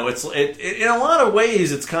 In a lot of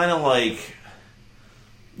ways, it's kind of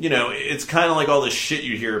it's kind of like all the shit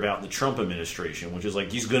you hear about the Trump administration, which is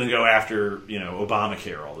like he's going to go after,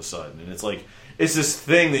 Obamacare all of a sudden. And it's like, it's this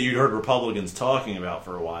thing that you'd heard Republicans talking about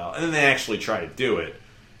for a while, and then they actually try to do it.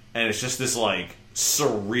 And it's just this, like,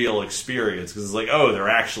 surreal experience, because it's like, oh, they're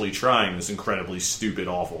actually trying this incredibly stupid,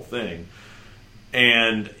 awful thing.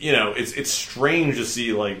 And, it's strange to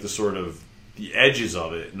see, like, the edges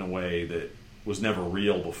of it in a way that was never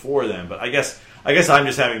real before then. But I guess I'm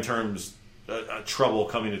just having trouble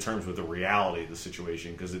coming to terms with the reality of the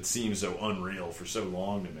situation, because it seems so unreal for so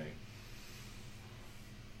long to me.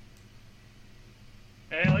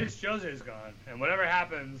 And at least Jose's gone. And whatever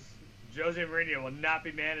happens, Jose Mourinho will not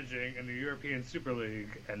be managing in the European Super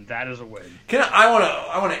League, and that is a win.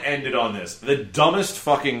 I want to end it on this. The dumbest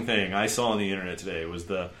fucking thing I saw on the internet today was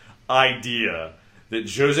the idea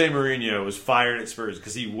that Jose Mourinho was fired at Spurs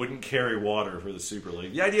because he wouldn't carry water for the Super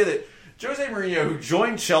League. The idea that Jose Mourinho, who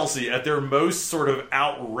joined Chelsea at their most sort of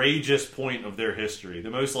outrageous point of their history, the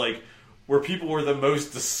most like where people were the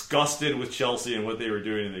most disgusted with Chelsea and what they were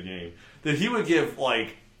doing in the game, that he would give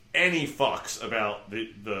like any fucks about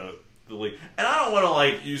the league. And I don't want to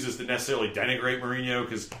like use this to necessarily denigrate Mourinho,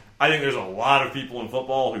 because I think there's a lot of people in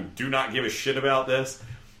football who do not give a shit about this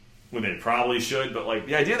when they probably should. But like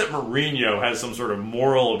the idea that Mourinho has some sort of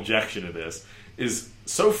moral objection to this is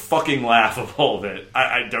so fucking laughable that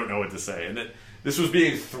I don't know what to say. And that this was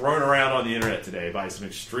being thrown around on the internet today by some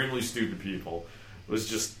extremely stupid people. It was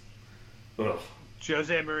just, ugh.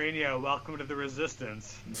 Jose Mourinho, welcome to the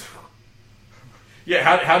resistance. Yeah,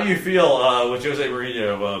 how do you feel with Jose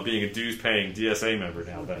Mourinho being a dues-paying DSA member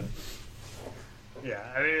now, Ben? Yeah,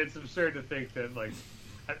 I mean, it's absurd to think that, like,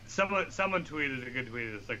 someone tweeted a good tweet.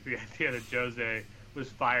 It's like the idea that Jose was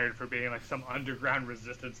fired for being like some underground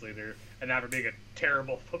resistance leader and not for being a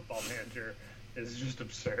terrible football manager is just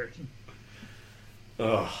absurd.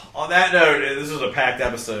 On that note, this was a packed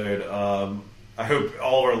episode. I hope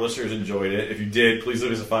all of our listeners enjoyed it. If you did, please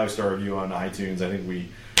leave us a 5-star review on iTunes. I think we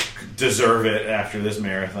deserve it after this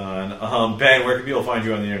marathon. Ben, where can people find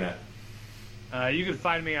you on the internet? You can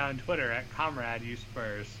find me on Twitter at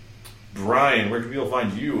ComradeUSpurs. Brian, where can people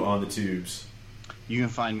find you on the tubes? You can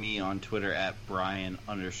find me on Twitter at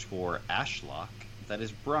Brian_Ashlock. That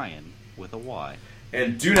is Brian with a Y.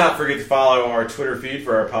 And do not forget to follow our Twitter feed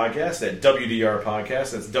for our podcast at WDR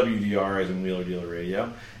Podcast. That's WDR as in Wheeler Dealer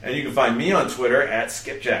Radio. And you can find me on Twitter at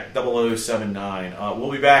Skipjack0079.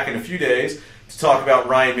 We'll be back in a few days to talk about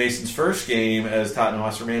Ryan Mason's first game as Tottenham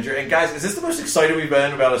Hotspur manager. And guys, is this the most excited we've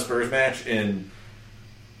been about a Spurs match in,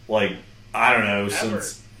 like, I don't know,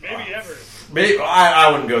 since... Maybe ever. Maybe I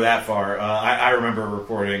wouldn't go that far. I remember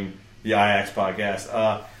recording the Ajax podcast.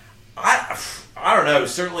 I don't know.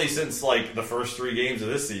 Certainly since like the first 3 games of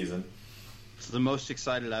this season. It's the most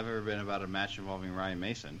excited I've ever been about a match involving Ryan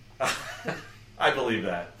Mason. I believe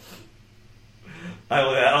that.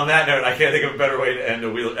 On that note, I can't think of a better way to end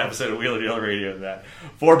a episode of Wheeler Dealer Radio than that.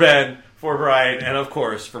 For Ben, for Brian, and of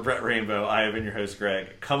course for Brett Rainbow, I have been your host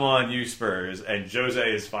Greg. Come on, you Spurs, and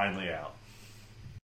Jose is finally out.